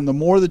to sin. And the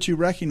more that you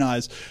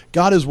recognize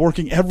God is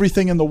working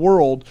everything in the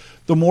world,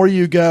 the more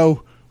you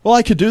go, well,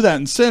 I could do that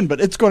and sin, but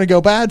it's going to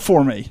go bad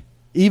for me,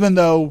 even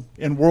though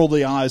in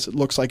worldly eyes it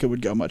looks like it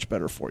would go much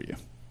better for you.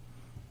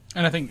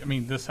 And I think,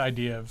 this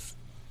idea of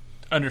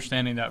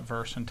understanding that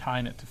verse and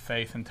tying it to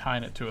faith and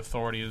tying it to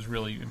authority is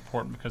really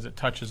important, because it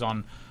touches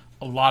on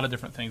a lot of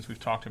different things we've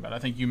talked about. I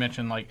think you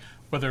mentioned, like,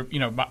 whether,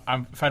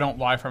 if I don't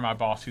lie for my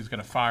boss, he's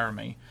going to fire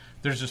me.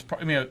 There's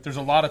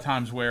a lot of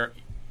times where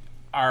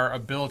our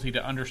ability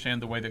to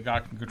understand the way that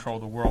God can control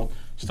the world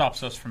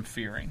stops us from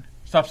fearing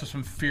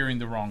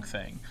the wrong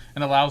thing,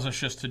 and allows us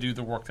just to do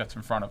the work that's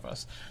in front of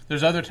us.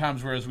 There's other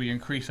times where, as we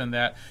increase in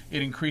that,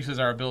 it increases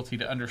our ability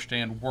to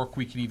understand work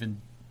we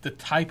can the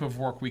type of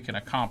work we can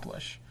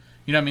accomplish.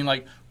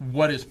 Like,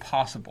 what is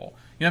possible.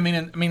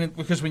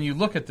 Because when you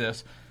look at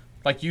this,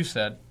 like you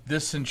said,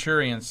 this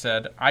centurion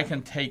said, I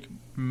can take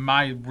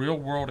my real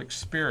world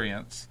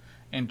experience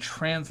and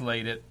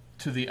translate it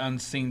to the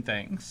unseen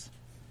things.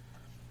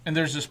 And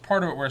there's this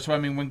part of it where,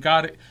 when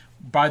God,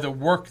 by the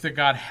work that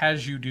God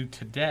has you do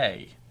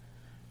today,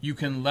 you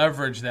can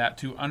leverage that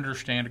to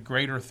understand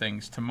greater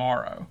things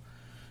tomorrow.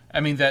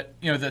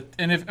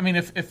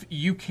 If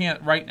you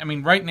can't,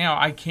 right now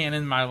I can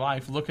in my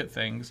life look at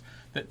things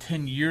that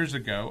 10 years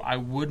ago I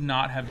would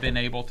not have been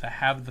able to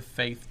have the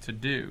faith to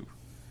do.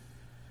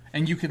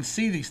 And you can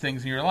see these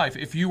things in your life.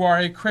 If you are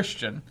a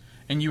Christian,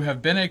 and you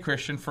have been a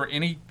Christian for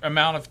any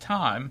amount of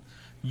time,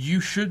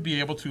 you should be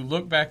able to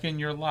look back in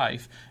your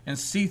life and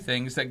see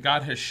things that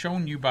God has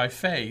shown you by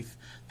faith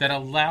that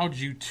allowed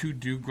you to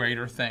do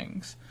greater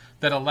things,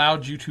 that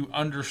allowed you to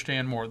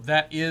understand more.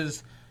 That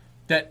is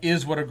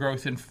what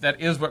growth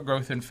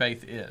in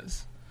faith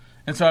is.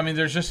 And so, I mean,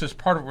 there's just this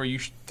part of where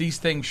these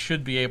things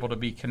should be able to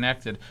be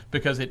connected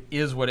because it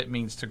is what it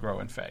means to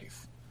grow in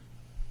faith.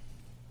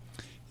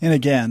 And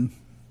again,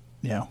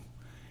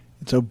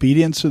 it's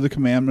obedience to the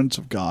commandments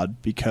of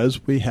God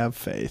because we have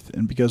faith.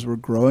 And because we're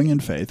growing in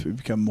faith, we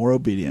become more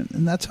obedient.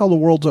 And that's how the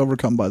world's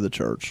overcome by the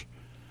church.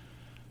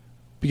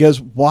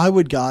 Because why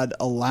would God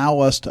allow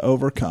us to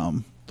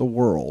overcome the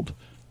world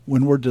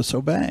when we're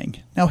disobeying?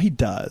 Now, he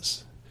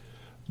does.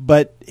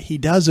 But he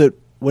does it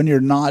when you're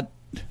not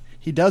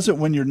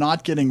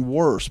getting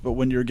worse, but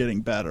when you're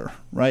getting better,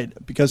 right?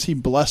 Because he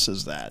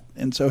blesses that.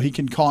 And so he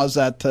can cause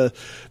that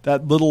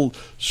little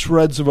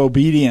shreds of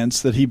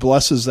obedience that he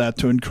blesses that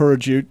to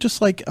encourage you,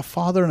 just like a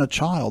father and a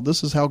child.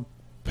 This is how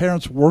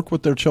parents work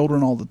with their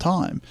children all the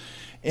time.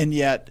 And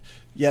yet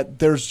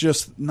there's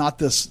just not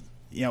this,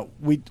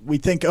 we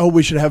think,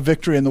 we should have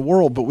victory in the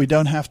world, but we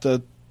don't have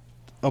to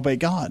obey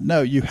God.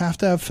 No, you have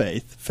to have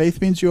faith.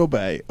 Faith means you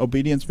obey.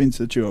 Obedience means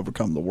that you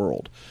overcome the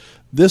world.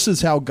 This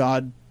is how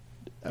God,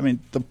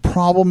 the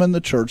problem in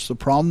the church, the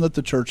problem that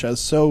the church has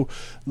so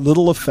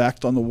little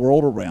effect on the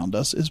world around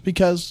us is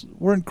because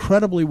we're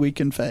incredibly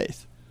weak in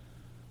faith.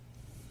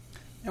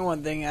 And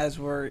one thing, as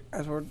we're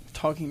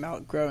talking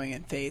about growing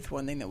in faith,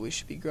 one thing that we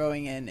should be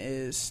growing in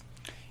is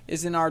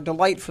in our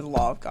delight for the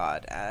law of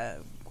God,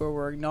 where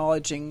we're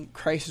acknowledging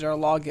Christ as our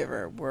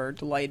lawgiver. We're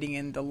delighting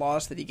in the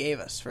laws that he gave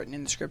us, written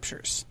in the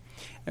scriptures.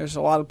 There's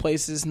a lot of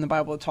places in the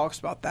Bible that talks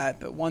about that,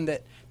 but one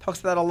that talks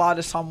about that a lot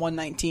is Psalm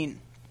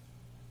 119.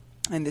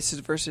 And this is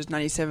verses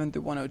 97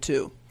 through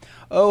 102.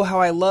 Oh,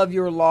 how I love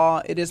your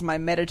law. It is my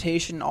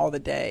meditation all the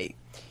day.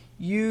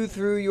 You,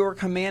 through your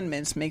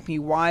commandments, make me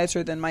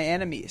wiser than my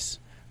enemies,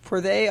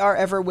 for they are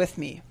ever with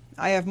me.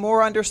 I have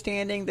more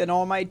understanding than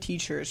all my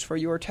teachers, for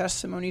your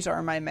testimonies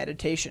are my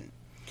meditation.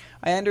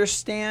 I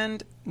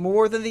understand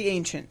more than the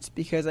ancients,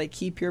 because I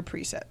keep your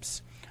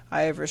precepts.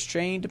 I have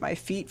restrained my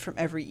feet from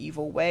every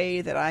evil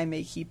way, that I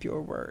may keep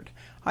your word.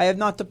 I have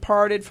not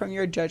departed from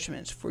your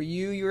judgments, for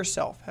you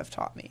yourself have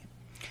taught me.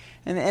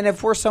 And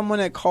if we're someone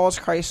that calls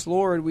Christ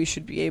Lord, we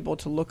should be able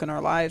to look in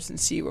our lives and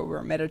see where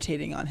we're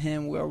meditating on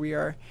him, where we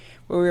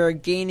are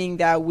gaining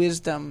that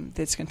wisdom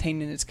that's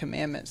contained in his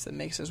commandments that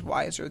makes us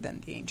wiser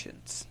than the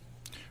ancients.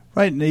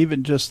 Right, and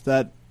even just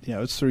that,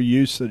 it's through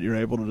use that you're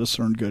able to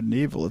discern good and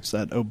evil. It's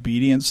that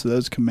obedience to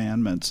those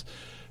commandments.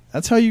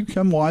 That's how you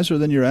become wiser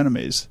than your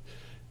enemies.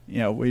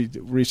 We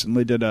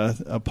recently did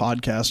a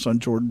podcast on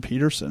Jordan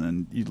Peterson,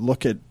 and you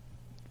look at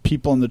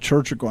people in the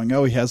church are going,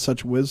 he has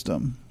such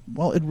wisdom.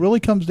 Well, it really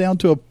comes down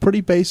to a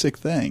pretty basic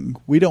thing.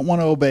 We don't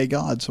want to obey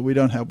God, so we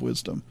don't have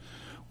wisdom.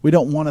 We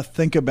don't want to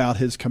think about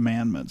his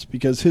commandments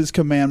because his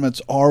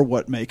commandments are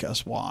what make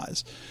us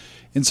wise.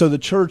 And so the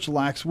church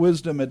lacks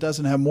wisdom. It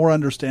doesn't have more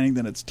understanding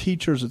than its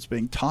teachers. It's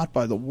being taught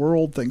by the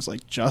world, things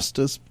like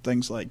justice,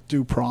 things like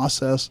due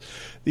process.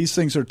 These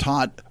things are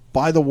taught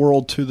by the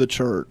world to the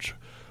church.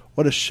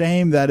 What a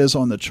shame that is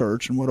on the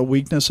church, and what a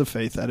weakness of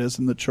faith that is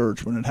in the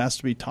church when it has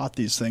to be taught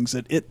these things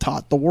that it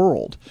taught the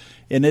world.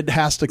 And it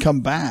has to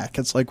come back.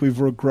 It's like we've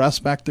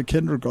regressed back to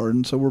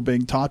kindergarten, so we're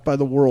being taught by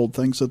the world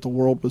things that the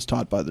world was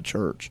taught by the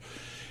church.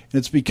 And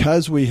it's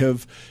because we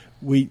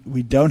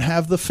don't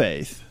have the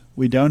faith,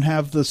 we don't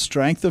have the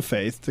strength of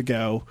faith to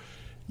go,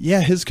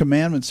 his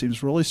commandment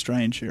seems really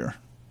strange here,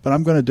 but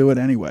I'm going to do it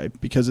anyway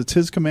because it's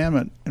his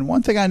commandment. And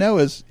one thing I know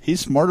is he's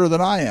smarter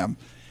than I am.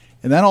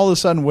 And then all of a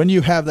sudden, when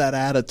you have that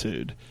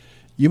attitude,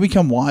 you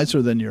become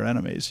wiser than your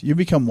enemies. You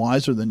become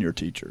wiser than your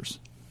teachers.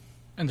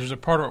 And there's a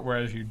part of it where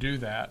as you do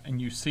that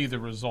and you see the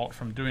result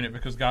from doing it,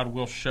 because God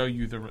will show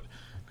you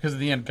because at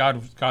the end,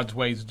 God's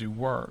ways do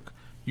work.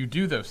 You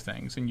do those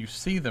things and you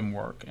see them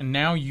work. And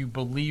now you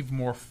believe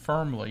more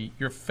firmly.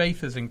 Your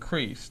faith is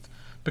increased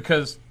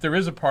because there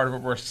is a part of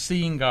it where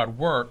seeing God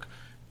work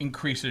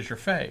increases your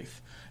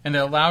faith. And it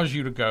allows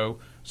you to go,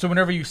 so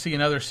whenever you see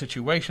another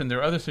situation, there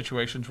are other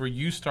situations where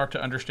you start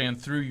to understand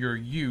through your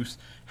use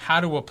how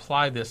to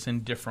apply this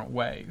in different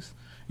ways.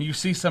 And you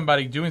see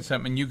somebody doing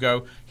something and you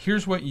go,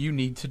 here's what you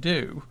need to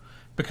do.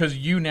 Because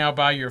you now,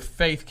 by your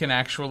faith, can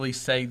actually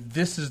say,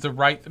 this is the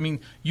right,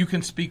 you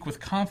can speak with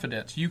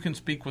confidence. You can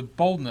speak with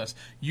boldness.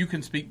 You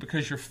can speak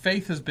because your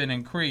faith has been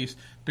increased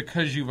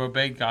because you've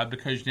obeyed God,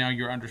 because now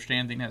your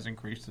understanding has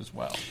increased as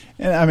well.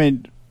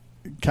 And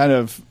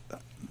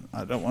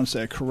I don't want to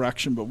say a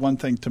correction, but one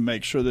thing to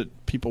make sure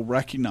that people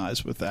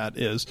recognize with that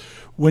is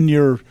when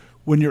you're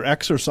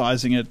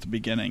exercising it at the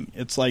beginning,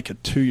 it's like a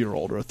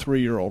 2-year-old or a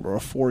 3-year-old or a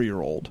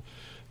 4-year-old.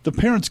 The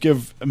parents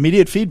give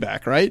immediate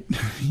feedback, right?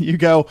 You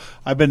go,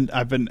 I've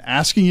been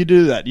asking you to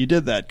do that. You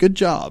did that. Good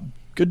job.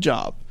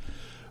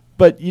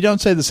 But you don't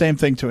say the same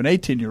thing to an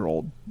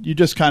 18-year-old. You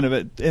just kind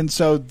of – and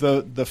so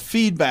the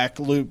feedback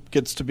loop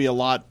gets to be a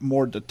lot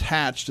more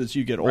detached as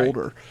you get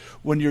older.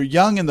 When you're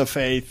young in the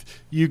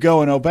faith, you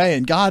go and obey,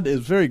 and God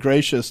is very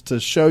gracious to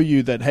show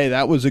you that, hey,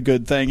 that was a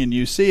good thing, and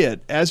you see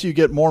it. As you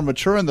get more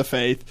mature in the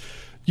faith,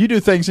 you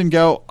do things and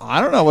go, I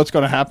don't know what's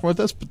going to happen with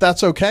this, but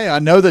that's okay. I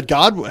know that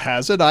God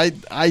has it.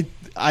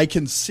 I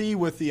can see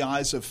with the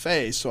eyes of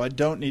faith, so I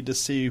don't need to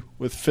see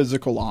with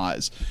physical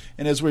eyes.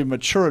 And as we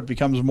mature, it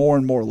becomes more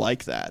and more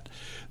like that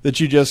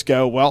you just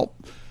go, well,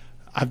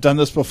 I've done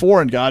this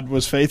before, and God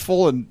was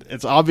faithful, and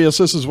it's obvious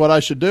this is what I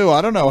should do.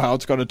 I don't know how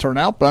it's going to turn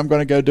out, but I'm going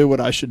to go do what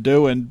I should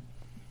do, and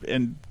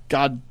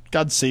God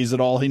sees it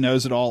all. He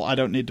knows it all. I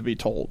don't need to be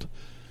told.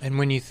 And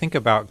when you think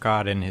about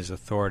God and his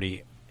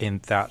authority in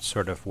that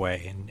sort of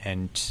way,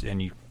 and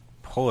you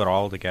pull it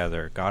all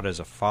together, God as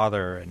a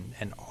father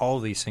and all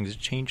these things, it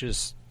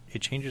changes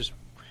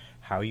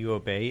how you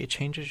obey, it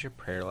changes your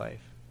prayer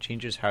life, it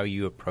changes how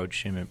you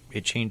approach him,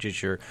 it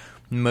changes your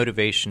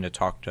motivation to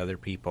talk to other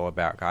people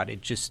about God.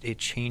 It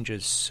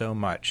changes so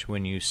much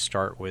when you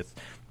start with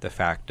the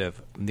fact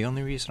of the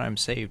only reason I'm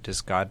saved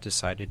is God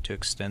decided to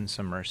extend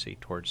some mercy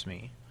towards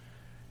me.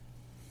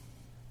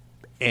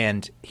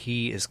 And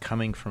he is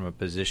coming from a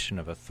position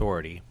of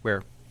authority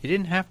where he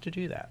didn't have to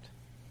do that,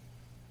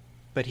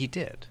 but he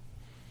did.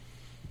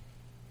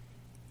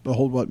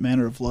 Behold, what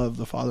manner of love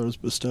the Father has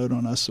bestowed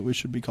on us, that we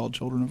should be called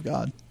children of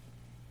God.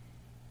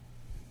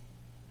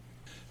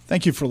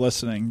 Thank you for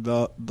listening.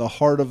 The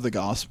heart of the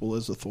gospel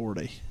is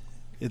authority.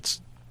 It's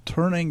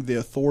turning the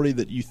authority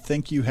that you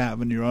think you have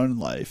in your own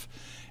life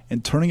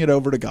and turning it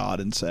over to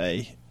God and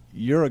say,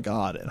 you're a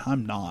God and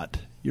I'm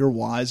not. You're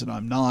wise and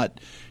I'm not.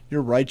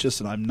 You're righteous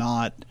and I'm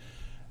not.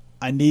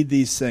 I need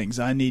these things.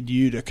 I need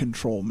you to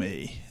control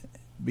me,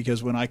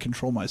 because when I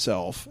control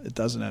myself, it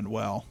doesn't end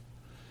well.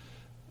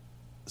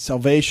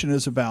 Salvation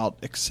is about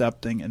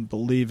accepting and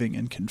believing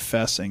and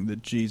confessing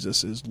that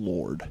Jesus is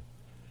Lord.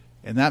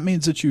 And that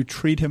means that you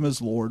treat him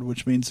as Lord,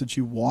 which means that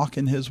you walk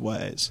in his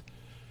ways.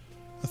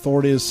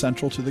 Authority is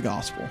central to the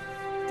gospel.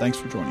 Thanks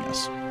for joining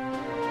us.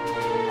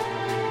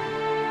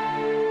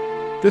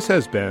 This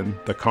has been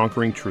The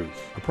Conquering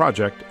Truth, a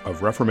project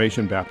of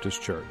Reformation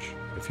Baptist Church.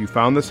 If you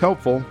found this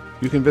helpful,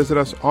 you can visit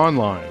us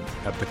online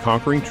at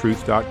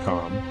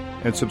theconqueringtruth.com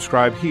and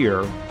subscribe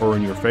here or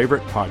in your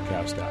favorite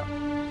podcast app.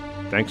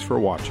 Thanks for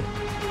watching.